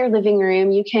them into your living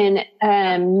room. You can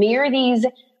mirror these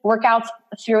workouts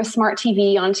through a smart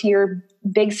TV onto your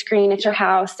big screen at your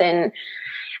house. And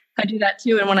I do that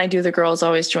too. And when I do, the girls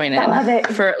always join in. I love it.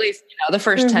 For at least, the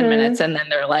first 10 minutes. And then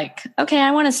they're like, okay,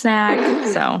 I want a snack.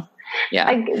 So yeah.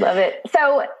 I love it.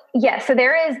 So so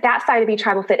there is that side of Be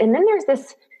Tribal Fit. And then there's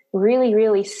this really,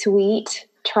 really sweet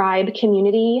tribe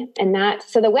community. And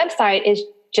so the website is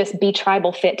just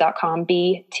betribalfit.com,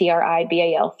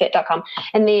 BTRIBAL fit.com.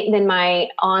 And then my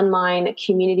online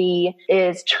community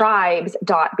is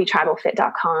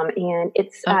tribes.betribalfit.com. And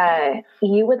it's,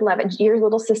 you would love it. Your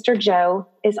little sister, Jo,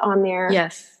 is on there.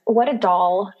 Yes. What a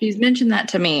doll. She's mentioned that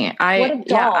to me.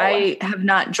 I have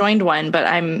not joined one, but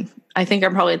I think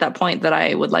I'm probably at that point that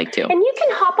I would like to. And you can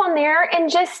hop on there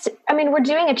and we're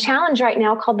doing a challenge right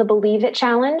now called the Believe It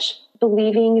Challenge.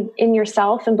 Believing in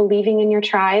yourself and believing in your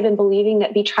tribe and believing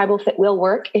that Be Tribal Fit will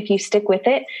work if you stick with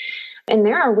it. And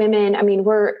there are women,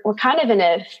 we're kind of in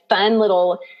a fun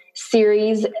little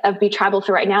series of Be Tribal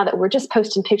Fit right now that we're just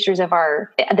posting pictures of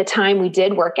the time we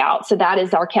did work out. So that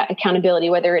is our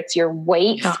accountability, whether it's your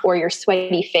weights or your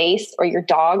sweaty face or your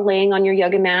dog laying on your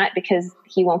yoga mat because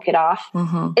he won't get off.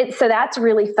 Mm-hmm. So that's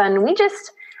really fun.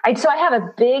 I have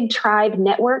a big tribe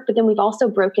network, but then we've also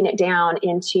broken it down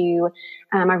into,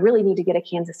 I really need to get a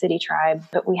Kansas City tribe,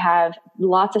 but we have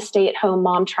lots of stay-at-home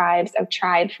mom tribes, a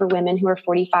tribe for women who are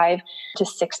 45 to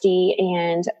 60,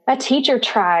 and a teacher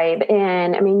tribe.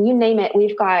 And you name it,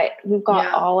 we've got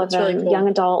all of them, really cool. Young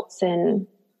adults. And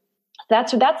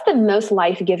that's the most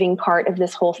life-giving part of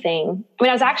this whole thing.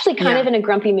 I was actually kind of in a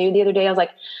grumpy mood the other day. I was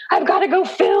like, I've got to go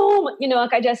film,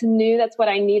 I just knew that's what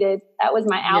I needed. That was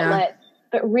my outlet. Yeah.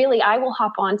 But really, I will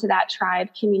hop onto that tribe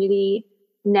community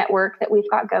network that we've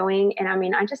got going. And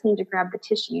I just need to grab the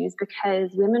tissues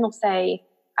because women will say,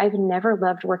 I've never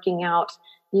loved working out.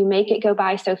 You make it go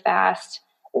by so fast.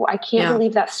 I can't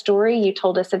believe that story you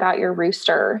told us about your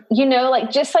rooster.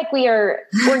 Just like we're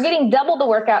getting double the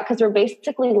workout because we're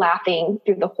basically laughing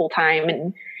through the whole time.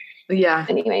 And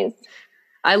anyways.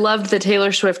 I loved the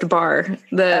Taylor Swift bar.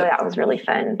 That was really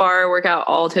fun. Bar workout,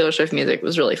 all Taylor Swift music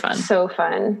was really fun. So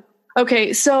fun.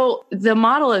 Okay, so the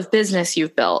model of business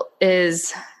you've built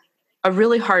is a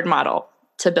really hard model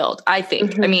to build, I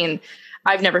think. Mm-hmm.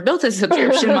 I've never built a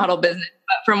subscription model business,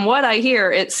 but from what I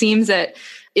hear, it seems that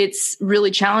it's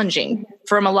really challenging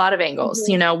from a lot of angles.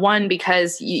 You know, one,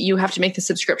 because you have to make the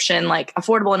subscription like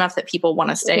affordable enough that people want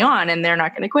to stay on and they're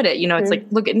not going to quit it. You know, it's like,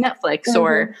 look at Netflix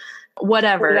or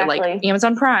whatever, like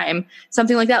Amazon Prime,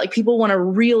 something like that. Like people want to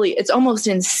really, it's almost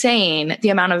insane the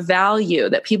amount of value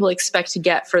that people expect to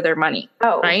get for their money.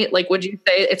 Right? Like, would you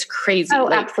say it's crazy? Oh,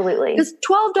 like, absolutely. Because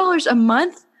 $12 a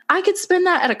month, I could spend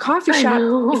that at a coffee shop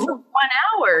for 1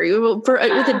 hour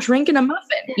with a drink and a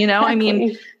muffin, you know? I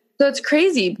mean, so it's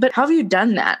crazy, but how have you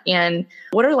done that? And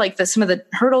what are like some of the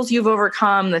hurdles you've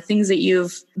overcome, the things that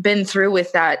you've been through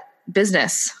with that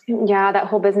business? Yeah, that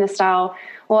whole business style.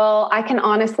 Well, I can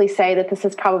honestly say that this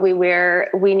is probably where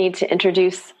we need to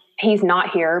introduce, he's not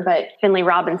here, but Finley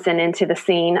Robinson into the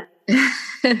scene.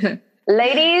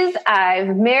 Ladies,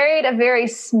 I've married a very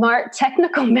smart,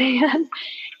 technical man.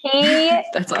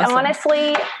 That's awesome.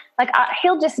 Honestly, like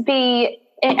he'll just be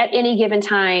at any given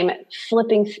time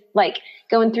flipping, like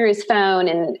going through his phone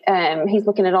and he's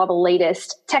looking at all the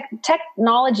latest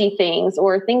technology things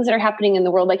or things that are happening in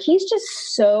the world. Like he's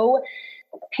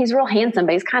real handsome,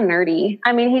 but he's kind of nerdy.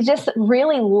 I mean, he just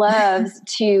really loves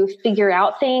to figure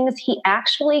out things. He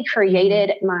actually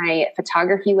created my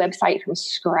photography website from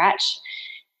scratch.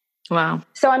 Wow.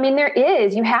 So, I mean,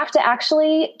 you have to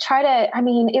actually try to, I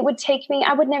mean, it would take me,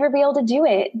 I would never be able to do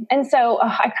it. And so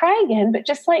I cry again, but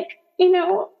just like, you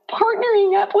know,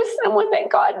 partnering up with someone that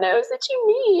God knows that you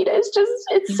need is just,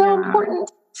 it's so important.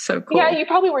 So cool. Yeah, you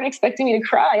probably weren't expecting me to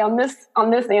cry on this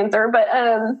answer, but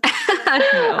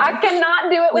I cannot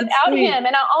do it without him.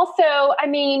 And I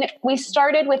mean, we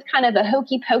started with kind of a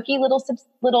hokey pokey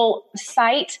little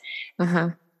site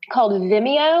called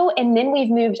Vimeo, and then we've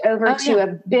moved over to a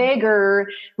bigger,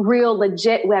 real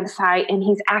legit website. And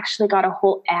he's actually got a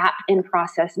whole app in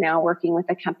process now, working with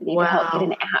a company to help get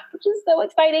an app, which is so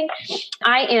exciting.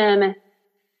 I am.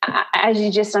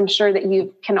 I'm sure that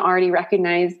you can already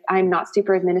recognize, I'm not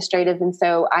super administrative. And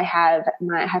so I have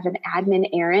an admin,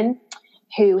 Erin,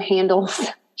 who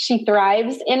she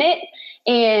thrives in it.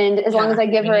 And as long as I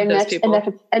give her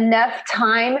enough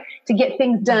time to get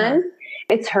things done,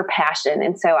 it's her passion.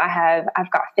 And so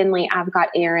I've got Finley, I've got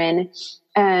Erin.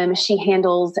 She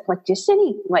handles like just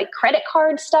any like credit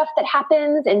card stuff that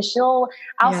happens, and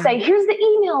I'll say, here's the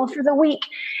email for the week.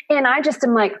 And I just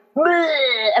am like,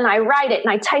 and I write it and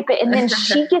I type it, and then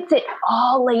she gets it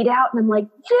all laid out. And I'm like,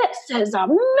 this is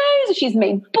amazing. She's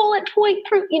made bullet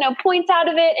points out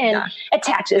of it and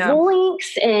attaches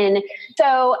links. And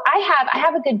so I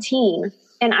have a good team.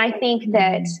 And I think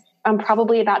that I'm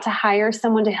probably about to hire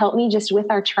someone to help me just with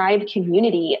our tribe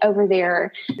community over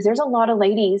there. There's a lot of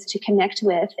ladies to connect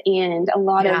with and a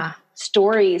lot of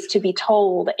stories to be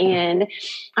told. And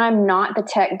I'm not the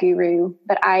tech guru,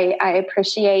 but I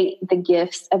appreciate the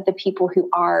gifts of the people who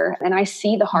are, and I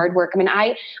see the hard work. I mean,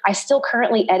 I still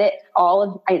currently edit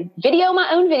I video my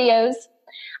own videos.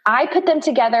 I put them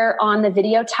together on the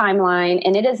video timeline,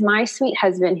 and it is my sweet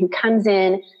husband who comes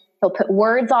in. He'll put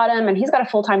words on them, and he's got a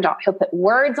full-time job. He'll put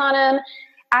words on them.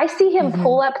 I see him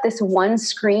pull up this one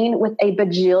screen with a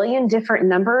bajillion different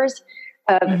numbers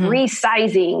of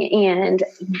resizing and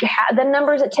the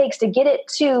numbers it takes to get it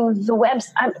to the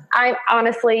website. I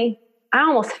honestly, I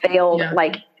almost failed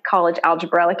like college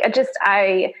algebra. Like I'm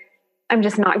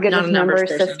just not good with numbers,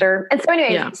 sister. And so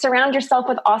anyway, surround yourself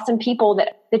with awesome people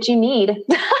that you need.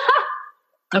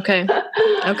 Okay.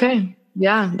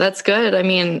 Yeah, that's good. I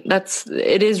mean,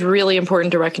 it is really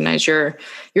important to recognize your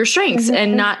strengths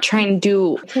and not try and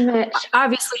do too much.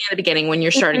 Obviously at the beginning when you're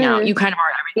starting out, you kind of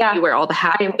are everything. You wear all the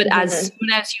hats, but as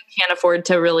soon as you can't afford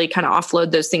to really kind of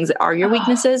offload those things that are your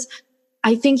weaknesses,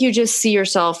 I think you just see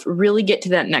yourself really get to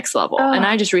that next level. And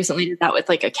I just recently did that with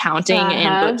like accounting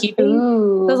and bookkeeping.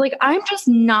 So I was like, I'm just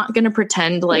not going to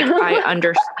pretend like I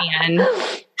understand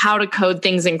how to code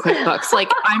things in QuickBooks. Like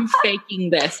I'm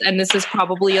faking this, and this is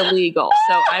probably illegal.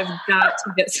 So I've got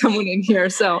to get someone in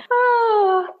here. So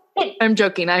I'm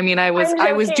joking. I mean, I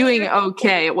was doing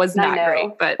okay. It wasn't that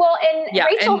great, but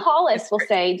Rachel Hollis will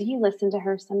say, do you listen to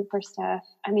some of her stuff?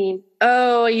 I mean,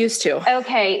 I used to.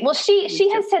 Okay. Well,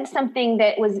 she has said something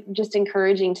that was just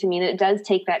encouraging to me, that it does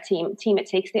take that team. It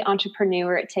takes the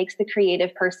entrepreneur, it takes the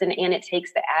creative person, and it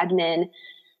takes the admin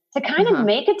to kind of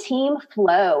make a team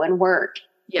flow and work.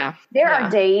 Yeah. There are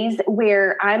days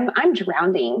where I'm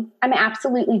drowning. I'm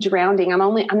absolutely drowning.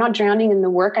 I'm not drowning in the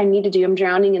work I need to do. I'm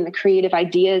drowning in the creative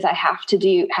ideas I have to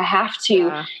do. I have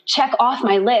to check off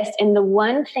my list. And the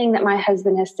one thing that my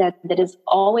husband has said that is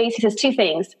always, he says two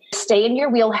things: stay in your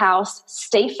wheelhouse,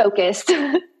 stay focused,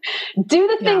 do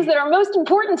the things that are most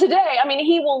important today. I mean,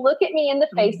 he will look at me in the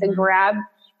face and grab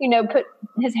put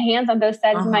his hands on both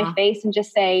sides of my face and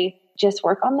just say, just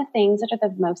work on the things that are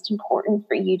the most important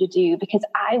for you to do, because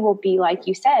I will be, like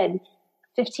you said,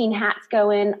 15 hats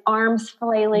going, arms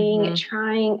flailing,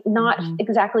 trying, not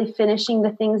exactly finishing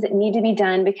the things that need to be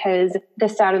done because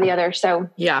this, that, or the other. So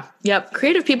yeah. Yep.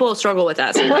 Creative people struggle with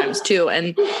that sometimes too.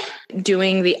 And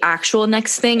doing the actual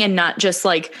next thing and not just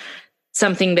like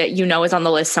something that is on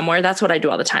the list somewhere. That's what I do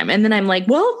all the time. And then I'm like,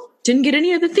 well, didn't get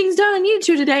any of the things done I needed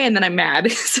to today. And then I'm mad.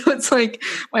 So it's like,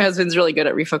 my husband's really good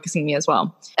at refocusing me as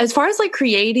well. As far as like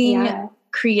creating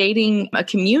a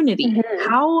community,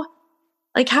 how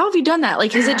have you done that?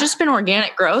 Like, has it just been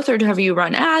organic growth, or have you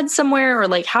run ads somewhere, or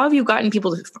like, how have you gotten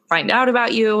people to find out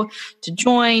about you, to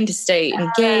join, to stay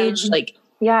engaged?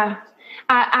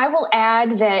 I will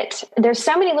add that there's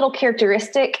so many little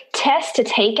characteristic tests to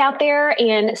take out there.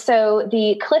 And so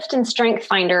the Clifton Strength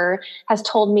Finder has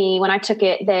told me when I took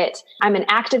it that I'm an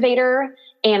activator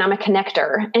and I'm a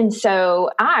connector. And so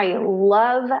I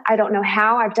don't know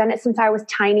how, I've done it since I was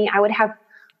tiny. I would have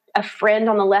a friend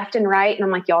on the left and right, and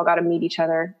I'm like, y'all got to meet each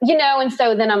other, and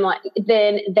so then I'm like,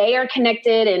 then they are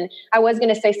connected. And I was going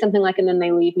to say something like, and then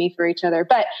they leave me for each other.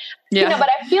 But, but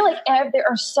I feel like there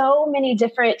are so many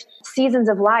different seasons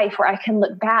of life where I can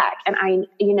look back and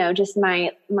I, just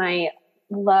my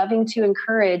loving to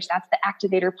encourage, that's the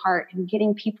activator part, and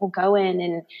getting people going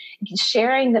and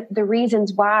sharing the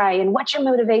reasons why and what's your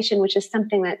motivation, which is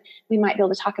something that we might be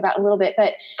able to talk about a little bit.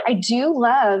 But I do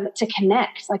love to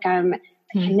connect. Like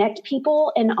connect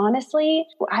people. And honestly,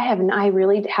 I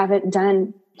really haven't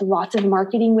done lots of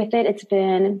marketing with it. It's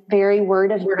been very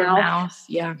word of mouth.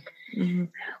 Yeah.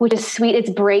 Which is sweet. It's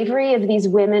bravery of these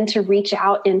women to reach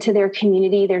out into their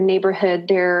community, their neighborhood,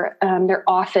 their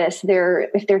office,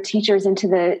 if they're teachers, into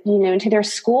their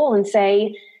school and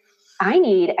say, I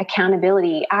need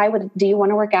accountability. Do you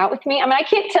want to work out with me? I mean, I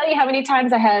can't tell you how many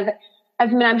times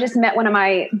I've just met one of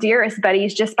my dearest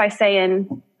buddies just by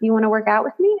saying, you want to work out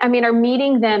with me? I mean, or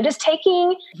meeting them, just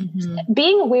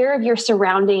being aware of your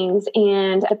surroundings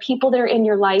and the people that are in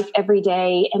your life every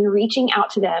day and reaching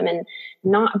out to them and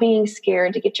not being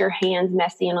scared to get your hands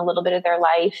messy in a little bit of their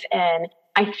life. And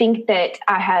I think that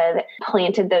I have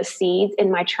planted those seeds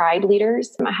in my tribe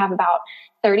leaders. I have about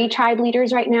 30 tribe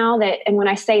leaders right now and when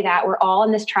I say that, we're all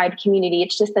in this tribe community.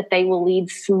 It's just that they will lead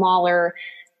smaller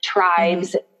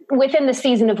tribes within the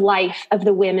season of life of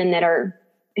the women that are,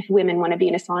 if women want to be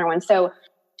in a smaller one. So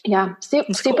yeah,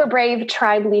 super brave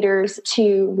tribe leaders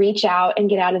to reach out and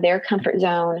get out of their comfort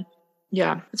zone.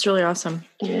 Yeah, it's really awesome.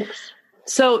 Thanks.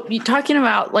 So you talking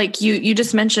about, like, you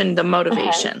just mentioned the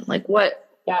motivation, like what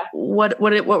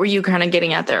were you kind of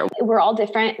getting at there? We're all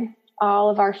different. All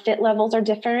of our fit levels are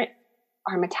different.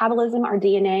 Our metabolism, our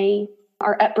DNA,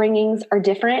 our upbringings are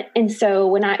different. And so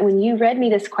when you read me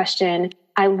this question,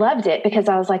 I loved it because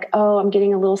I was like, oh, I'm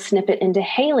getting a little snippet into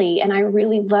Haley. And I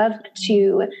really loved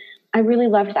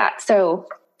that. So,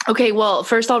 okay, well,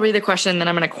 first I'll read the question, then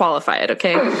I'm going to qualify it.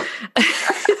 Okay.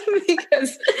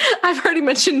 Because I've already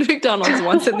mentioned McDonald's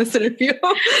once in this interview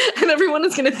and everyone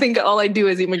is going to think all I do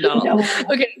is eat McDonald's.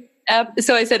 No. Okay.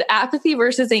 So I said, apathy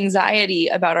versus anxiety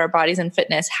about our bodies and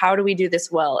fitness. How do we do this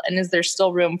well? And is there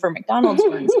still room for McDonald's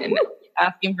ones? And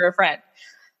asking for a friend.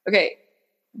 Okay.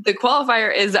 The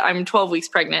qualifier is that I'm 12 weeks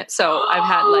pregnant. So I've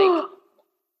had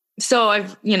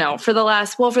for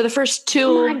the first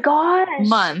 2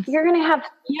 months. You're going to have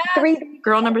 3.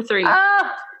 Girl number 3. You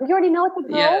already know what the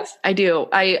girl? Yes, I do.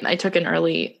 I took an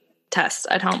early test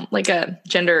at home, like a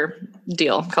gender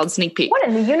deal called Sneak Peek. What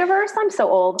in the universe? I'm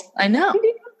so old. I know.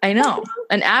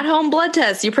 An at-home blood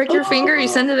test. You prick your finger, you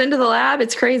send it into the lab.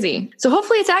 It's crazy. So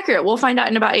hopefully it's accurate. We'll find out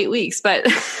in about 8 weeks, but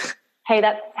hey,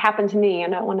 that happened to me. I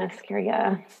don't want to scare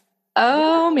you.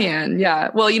 Oh man.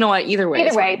 Yeah. Well, you know what? Either way.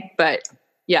 Fine. But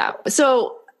yeah.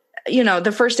 So,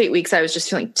 the first 8 weeks, I was just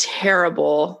feeling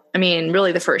terrible. I mean,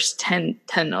 really the first 10,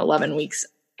 11 weeks.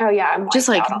 Oh yeah. I'm just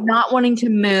like not wanting to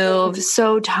move,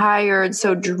 so tired,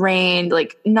 so drained,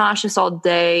 like nauseous all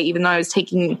day, even though I was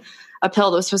taking a pill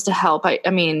that was supposed to help. I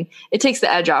mean, it takes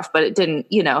the edge off, but it didn't,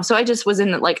 so I just was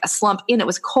in like a slump and it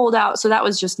was cold out. So that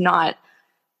was just not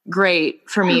great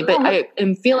for me, but I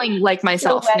am feeling like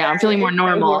myself now. I'm feeling more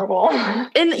normal.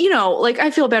 And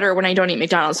I feel better when I don't eat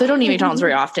McDonald's. So I don't eat McDonald's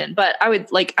very often, but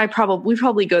we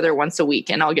probably go there once a week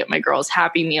and I'll get my girls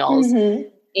Happy Meals. Mm-hmm.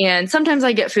 And sometimes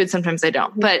I get food, sometimes I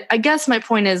don't. But I guess my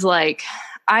point is like,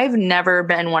 I've never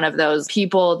been one of those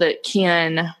people that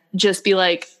can just be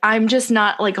like, I'm just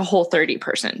not like a Whole30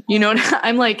 person.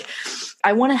 I'm like,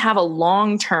 I want to have a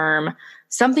long-term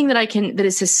something that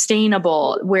is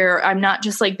sustainable, where I'm not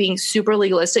just like being super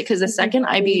legalistic. Cause the second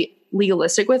I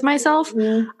legalistic with myself,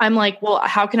 I'm like, well,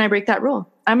 how can I break that rule?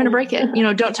 I'm going to break it.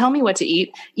 Don't tell me what to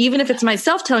eat. Even if it's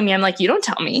myself telling me, I'm like, you don't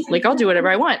tell me, like, I'll do whatever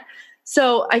I want.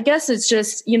 So I guess it's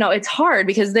just, it's hard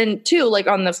because then too, like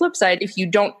on the flip side, if you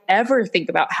don't ever think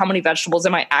about how many vegetables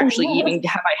am I actually eating,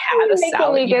 have I had a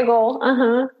salad? Giggle.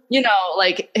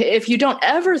 Like if you don't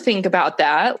ever think about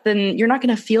that, then you're not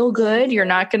going to feel good. You're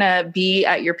not going to be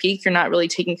at your peak. You're not really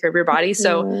taking care of your body.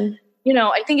 So,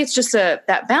 I think it's just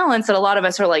that balance that a lot of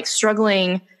us are like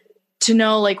struggling to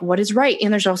know, like, what is right.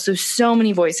 And there's also so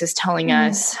many voices telling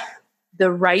us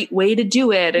the right way to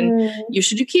do it. And you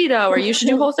should do keto, or you should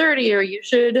do Whole30, or you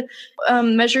should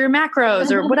measure your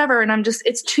macros or whatever. And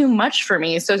it's too much for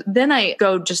me. So then I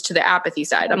go just to the apathy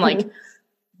side. I'm like,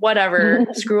 whatever,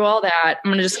 screw all that.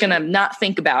 I'm just going to not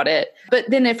think about it. But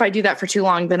then if I do that for too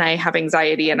long, then I have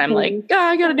anxiety and I'm like,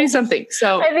 I got to do something.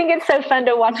 So I think it's so fun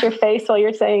to watch your face while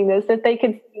you're saying this, that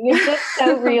you're just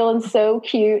so real and so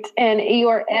cute. And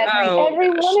you're every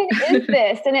woman is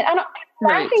this. And I'm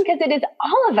laughing because it is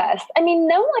all of us. I mean,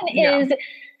 no one is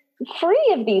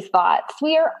free of these thoughts.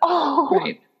 We are all,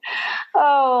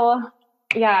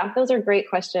 those are great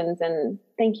questions. And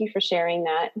thank you for sharing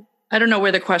that. I don't know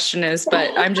where the question is,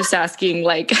 but I'm just asking,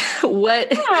 like, what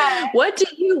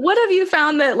have you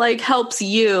found that like helps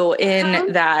you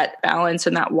in that balance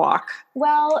and that walk?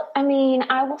 Well, I mean,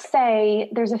 I will say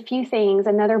there's a few things.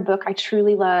 Another book I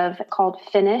truly love called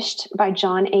Finished by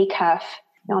Jon Acuff.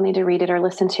 Y'all need to read it or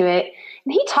listen to it.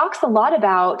 And he talks a lot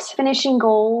about finishing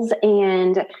goals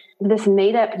and this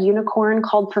made up unicorn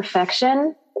called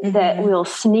perfection that will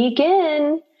sneak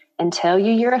in and tell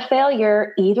you you're a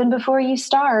failure even before you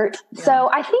start. Yeah.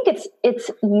 So I think it's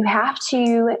you have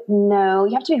to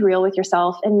be real with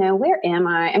yourself and know, where am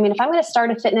I? I mean, if I'm going to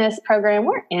start a fitness program,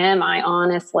 where am I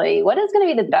honestly? What is going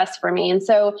to be the best for me? And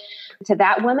so to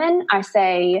that woman, I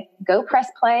say, go press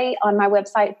play on my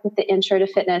website with the intro to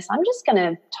fitness. I'm just going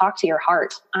to talk to your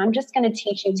heart. I'm just going to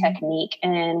teach you technique,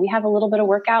 and we have a little bit of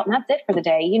workout, and that's it for the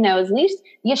day. At least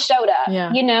you showed up.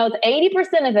 Yeah. The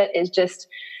 80% of it is just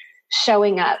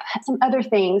showing up, some other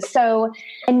things. So,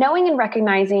 and knowing and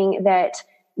recognizing that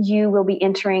you will be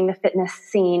entering the fitness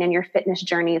scene and your fitness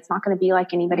journey, it's not going to be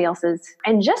like anybody else's.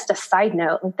 And just a side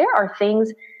note, like, there are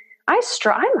things I'm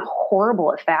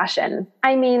horrible at fashion.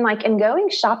 I mean, like, in going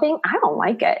shopping, I don't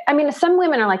like it. I mean, some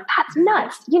women are like, that's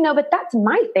nuts, but that's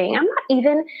my thing. I'm not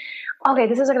even,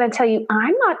 this is going to tell you,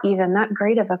 I'm not even that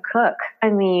great of a cook. I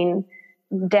mean,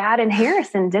 Dad and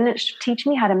Harrison didn't teach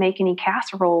me how to make any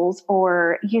casseroles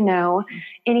or,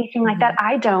 anything like that.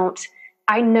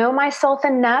 I know myself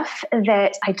enough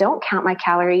that I don't count my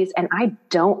calories and I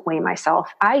don't weigh myself.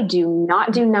 I do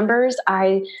not do numbers.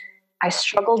 I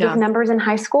struggled with numbers in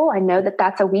high school. I know that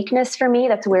that's a weakness for me.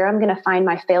 That's where I'm going to find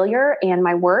my failure and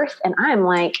my worth. And I'm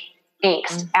like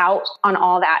angst out on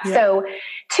all that. Yeah. So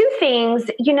two things,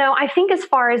 I think as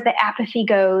far as the apathy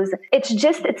goes, it's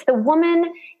the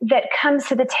woman that comes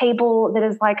to the table that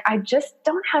is like, I just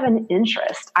don't have an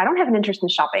interest. I don't have an interest in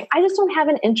shopping. I just don't have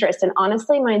an interest. And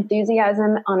honestly, my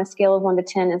enthusiasm on a scale of 1 to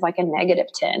 10 is like a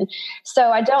 -10.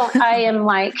 So I am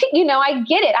like, I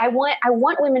get it. I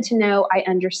want women to know I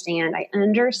understand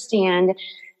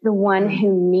the one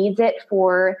who needs it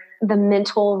for the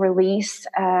mental release,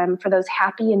 for those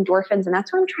happy endorphins. And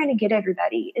that's what I'm trying to get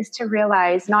everybody, is to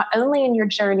realize not only in your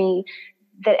journey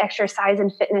that exercise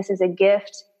and fitness is a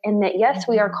gift, and that, yes,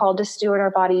 we are called to steward our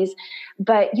bodies,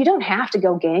 but you don't have to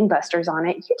go gangbusters on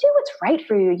it. You do what's right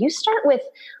for you. You start with,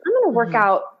 I'm going to work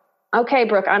out. Okay,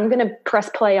 Brooke, I'm going to press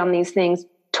play on these things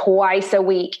twice a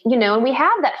week, and we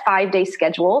have that 5-day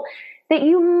schedule that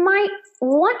you might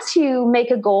want to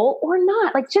make a goal or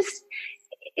not. Like,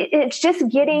 it's just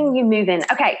getting you moving.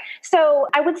 Okay. So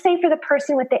I would say for the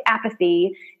person with the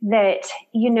apathy that,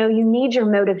 you need your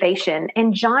motivation.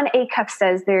 And Jon Acuff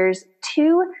says there's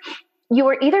you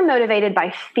are either motivated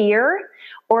by fear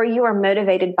or you are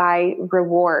motivated by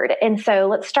reward. And so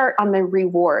let's start on the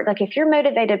reward. Like, if you're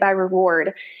motivated by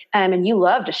reward, and you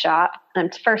love to shop,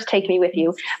 first take me with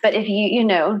you. But if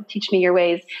you, teach me your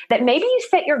ways, that maybe you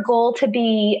set your goal to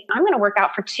be, I'm going to work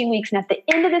out for 2 weeks. And at the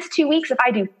end of this 2 weeks, if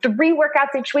I do 3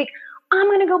 workouts each week, I'm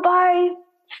going to go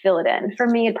fill it in. For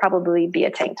me, it'd probably be a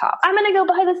tank top. I'm going to go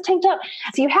buy this tank top.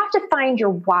 So you have to find your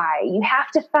why. You have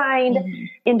to find,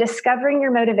 in discovering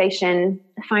your motivation,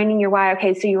 finding your why.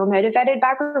 Okay, so you were motivated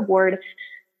by reward.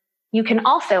 You can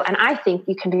also, and I think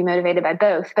you can be motivated by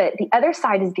both, but the other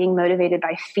side is being motivated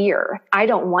by fear. I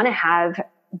don't want to have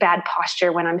bad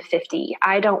posture when I'm 50.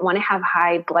 I don't want to have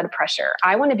high blood pressure.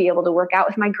 I want to be able to work out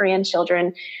with my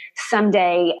grandchildren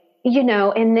someday,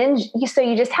 and then, so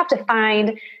you just have to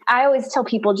find, I always tell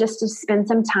people just to spend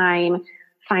some time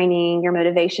finding your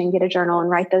motivation, get a journal and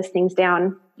write those things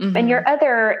down. Mm-hmm. And your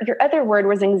other word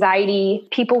was anxiety.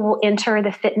 People will enter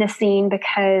the fitness scene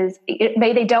because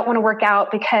they don't want to work out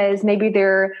because maybe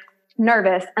they're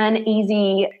nervous,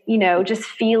 uneasy, just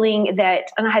feeling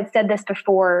that, and I had said this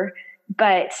before,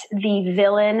 but the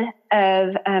villain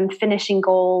of finishing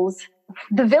goals,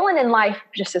 the villain in life,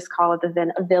 just call it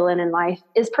a villain in life,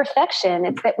 is perfection.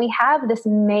 It's that we have this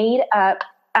made up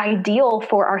ideal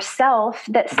for ourselves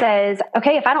that says,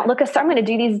 okay, if I don't look a certain, I'm going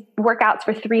to do these workouts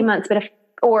for 3 months, but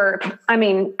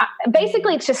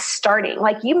basically it's just starting.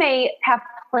 Like you may have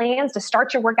plans to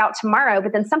start your workout tomorrow,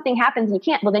 but then something happens and you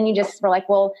can't. Well, then you just were like,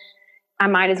 well, I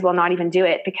might as well not even do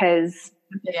it because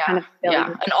kind of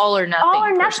an all or nothing. All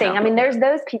or nothing. There's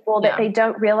those people that they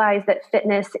don't realize that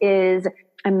fitness is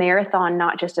a marathon,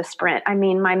 not just a sprint.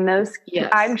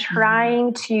 I'm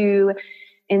trying to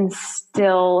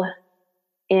instill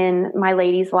in my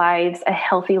ladies' lives a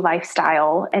healthy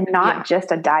lifestyle and not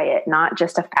just a diet, not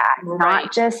just a fad,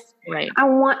 not just, I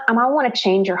want to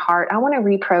change your heart. I want to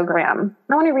reprogram.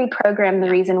 The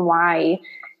reason why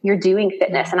you're doing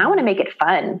fitness, and I want to make it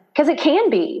fun because it can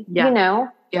be,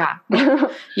 Yeah.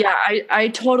 I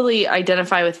totally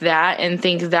identify with that and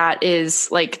think that is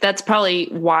that's probably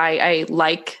why I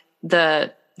like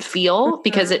the feel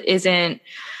because it isn't,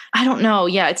 I don't know.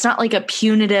 Yeah. It's not like a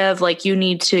punitive, you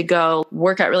need to go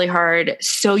work out really hard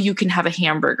so you can have a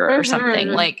hamburger or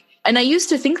something and I used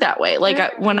to think that way.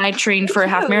 When I trained for a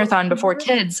half marathon before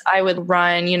kids, I would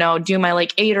run, do my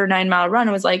 8 or 9 mile run.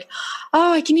 I was like,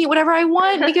 oh, I can eat whatever I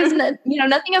want because,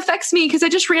 nothing affects me because I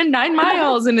just ran 9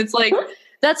 miles. And it's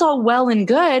that's all well and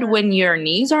good when your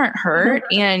knees aren't hurt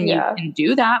and you can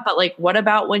do that. But what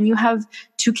about when you have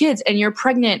 2 kids and you're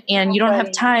pregnant and you don't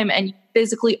have time and you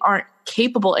physically aren't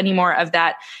capable anymore of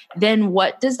that? Then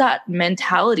what does that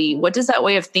mentality, what does that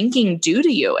way of thinking do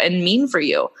to you and mean for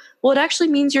you? Well, it actually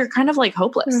means you're kind of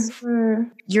hopeless. Mm-hmm.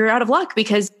 You're out of luck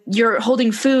because you're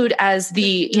holding food as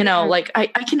the, I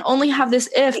can only have this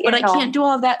but I can't do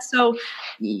all of that. So,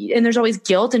 and there's always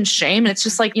guilt and shame. And it's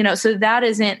just so that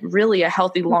isn't really a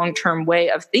healthy long-term way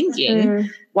of thinking. Mm-hmm.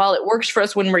 While it works for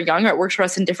us when we're young, or it works for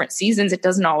us in different seasons, it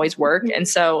doesn't always work. Mm-hmm. And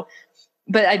so,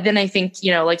 then I think,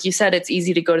 like you said, it's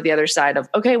easy to go to the other side of,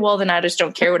 okay, well, then I just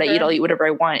don't care what I eat. I'll eat whatever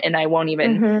I want. And I won't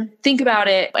even think about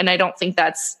it. And I don't think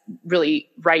that's really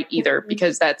right either,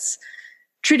 because that's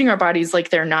treating our bodies like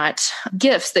they're not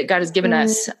gifts that God has given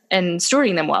us and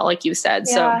storing them well, like you said.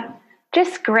 Yeah. So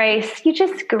just grace,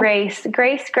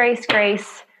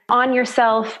 grace on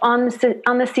yourself, on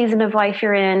the season of life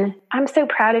you're in. I'm so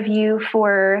proud of you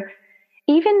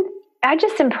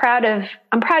I'm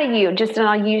proud of you, and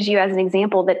I'll use you as an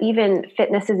example that even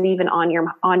fitness is even on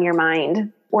your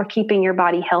mind, or keeping your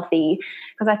body healthy.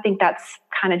 Because I think that's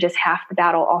kind of just half the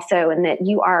battle also. And that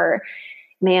you are,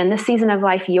 man, the season of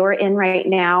life you're in right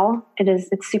now,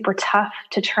 it's super tough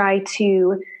to try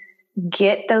to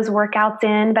get those workouts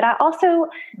in. But I also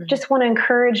just want to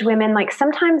encourage women,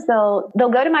 sometimes they'll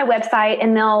go to my website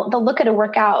and they'll look at a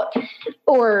workout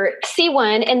or see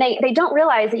one, and they don't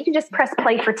realize that you can just press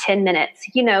play for 10 minutes,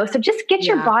 so just get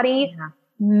your body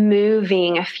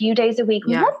moving a few days a week.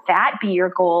 Let that be your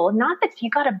goal. Not that you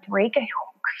got to break a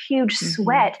huge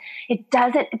sweat.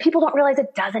 People don't realize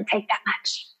it doesn't take that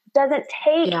much. Doesn't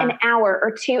take an hour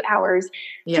or 2 hours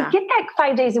to get that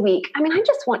 5 days a week. I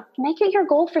just make it your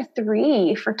goal for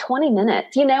 20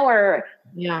 minutes, you're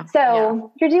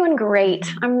doing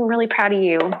great. I'm really proud of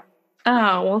you.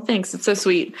 Oh, well, thanks. It's so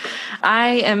sweet.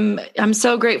 I'm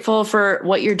so grateful for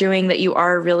what you're doing, that you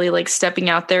are really stepping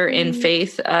out there in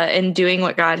faith, and doing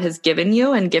what God has given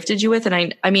you and gifted you with.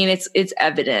 And it's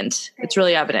evident. It's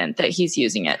really evident that He's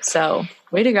using it. So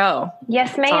way to go.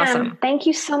 Yes, ma'am. Awesome. Thank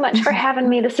you so much for having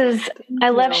me. I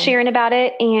love sharing about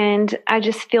it. And I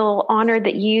just feel honored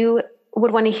that you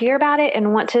would want to hear about it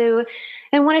and want to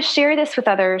share this with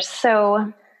others.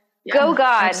 So go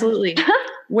God. Absolutely.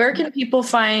 Where can people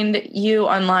find you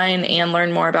online and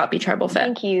learn more about Be Tribal Fit?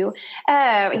 Thank you.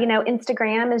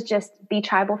 Instagram is just Be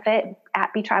Tribal Fit,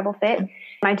 at Be Tribal Fit.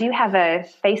 I do have a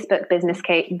Facebook business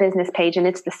page, and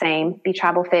it's the same, Be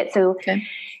Tribal Fit. So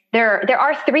there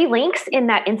are 3 links in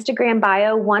that Instagram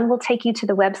bio. One will take you to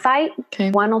the website.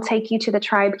 Okay. One will take you to the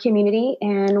tribe community,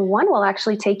 and one will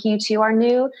actually take you to our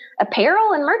new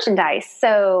apparel and merchandise.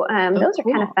 So those are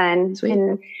kind of fun.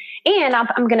 Sweet. And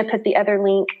I'm going to put the other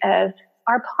link of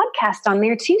our podcast on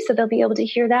there too, so they'll be able to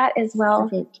hear that as well.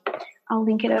 Perfect. I'll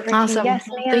link it over to you. Yes,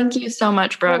 ma'am. Thank you so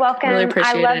much, Brooke. You're welcome. Really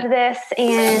appreciate it. I love this,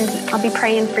 and I'll be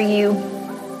praying for you.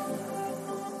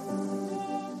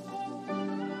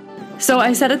 So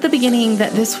I said at the beginning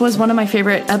that this was one of my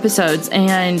favorite episodes,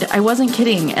 and I wasn't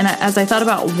kidding. And as I thought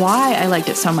about why I liked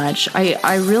it so much,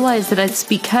 I realized that it's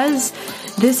because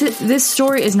this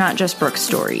story is not just Brooke's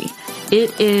story.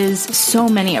 It is so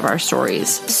many of our stories.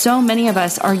 So many of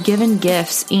us are given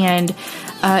gifts and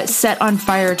set on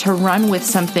fire to run with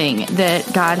something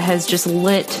that God has just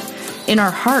lit in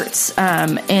our hearts,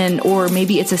 or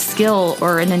maybe it's a skill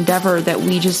or an endeavor that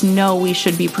we just know we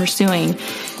should be pursuing.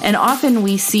 And often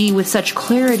we see with such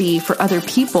clarity for other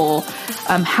people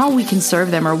how we can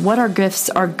serve them or what our gifts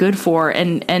are good for.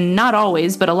 And not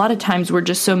always, but a lot of times we're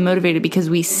just so motivated because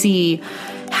we see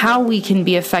how we can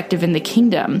be effective in the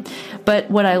kingdom. But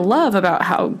what I love about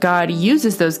how God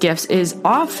uses those gifts is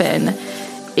often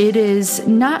it is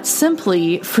not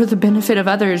simply for the benefit of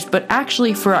others, but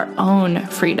actually for our own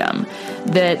freedom,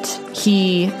 that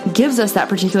He gives us that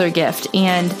particular gift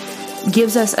and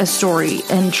gives us a story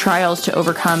and trials to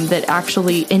overcome that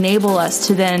actually enable us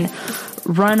to then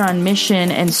run on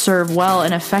mission and serve well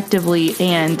and effectively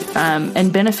and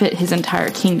benefit His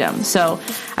entire kingdom. So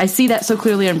I see that so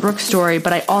clearly in Brooke's story,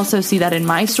 but I also see that in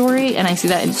my story, and I see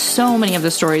that in so many of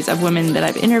the stories of women that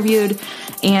I've interviewed,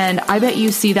 and I bet you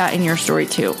see that in your story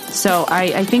too. So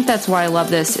I think that's why I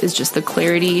love this, is just the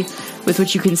clarity with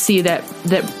which you can see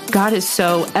that God is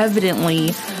so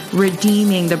evidently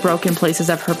redeeming the broken places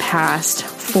of her past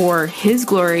for His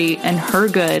glory and her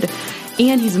good.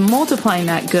 And He's multiplying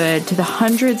that good to the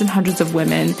hundreds and hundreds of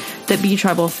women that Be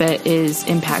Tribal Fit is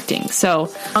impacting. So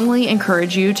I strongly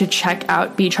encourage you to check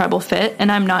out Be Tribal Fit.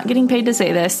 And I'm not getting paid to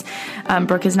say this.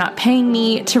 Brooke is not paying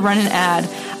me to run an ad.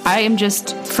 I am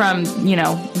just from,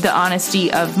 the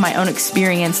honesty of my own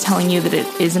experience telling you that it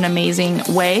is an amazing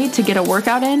way to get a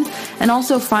workout in and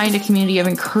also find a community of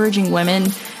encouraging women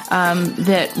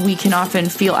that we can often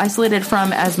feel isolated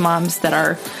from as moms that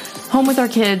are home with our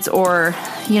kids or,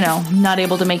 not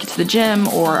able to make it to the gym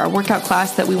or our workout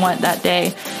class that we want that day.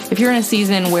 If you're in a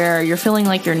season where you're feeling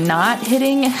like you're not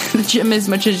hitting the gym as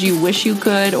much as you wish you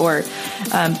could, or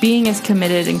being as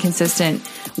committed and consistent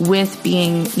with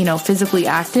being, physically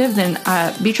active, then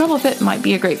Be Tribal Fit might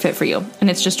be a great fit for you. And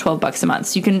it's just $12 a month.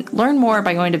 So you can learn more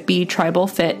by going to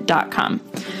betribalfit.com.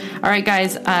 All right,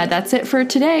 guys, that's it for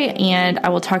today, and I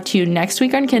will talk to you next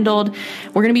week on Kindled.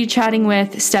 We're going to be chatting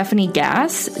with Stephanie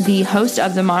Gass, the host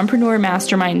of the Mompreneur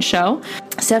Mastermind Show.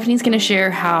 Stephanie's going to share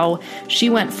how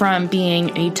she went from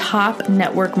being a top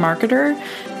network marketer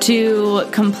to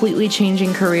completely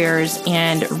changing careers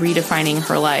and redefining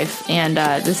her life. And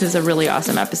this is a really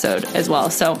awesome episode as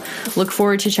well. So look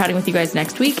forward to chatting with you guys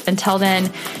next week. Until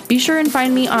then, be sure and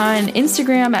find me on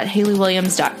Instagram at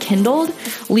HaleyWilliams.kindled.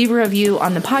 Leave a review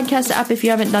on the podcast app if you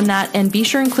haven't done that. And be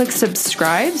sure and click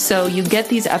subscribe so you get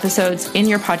these episodes in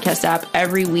your podcast app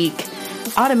every week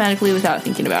automatically without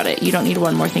thinking about it. You don't need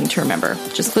one more thing to remember.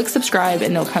 Just click subscribe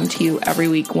and they'll come to you every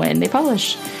week when they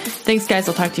publish. Thanks, guys.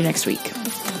 I'll talk to you next week.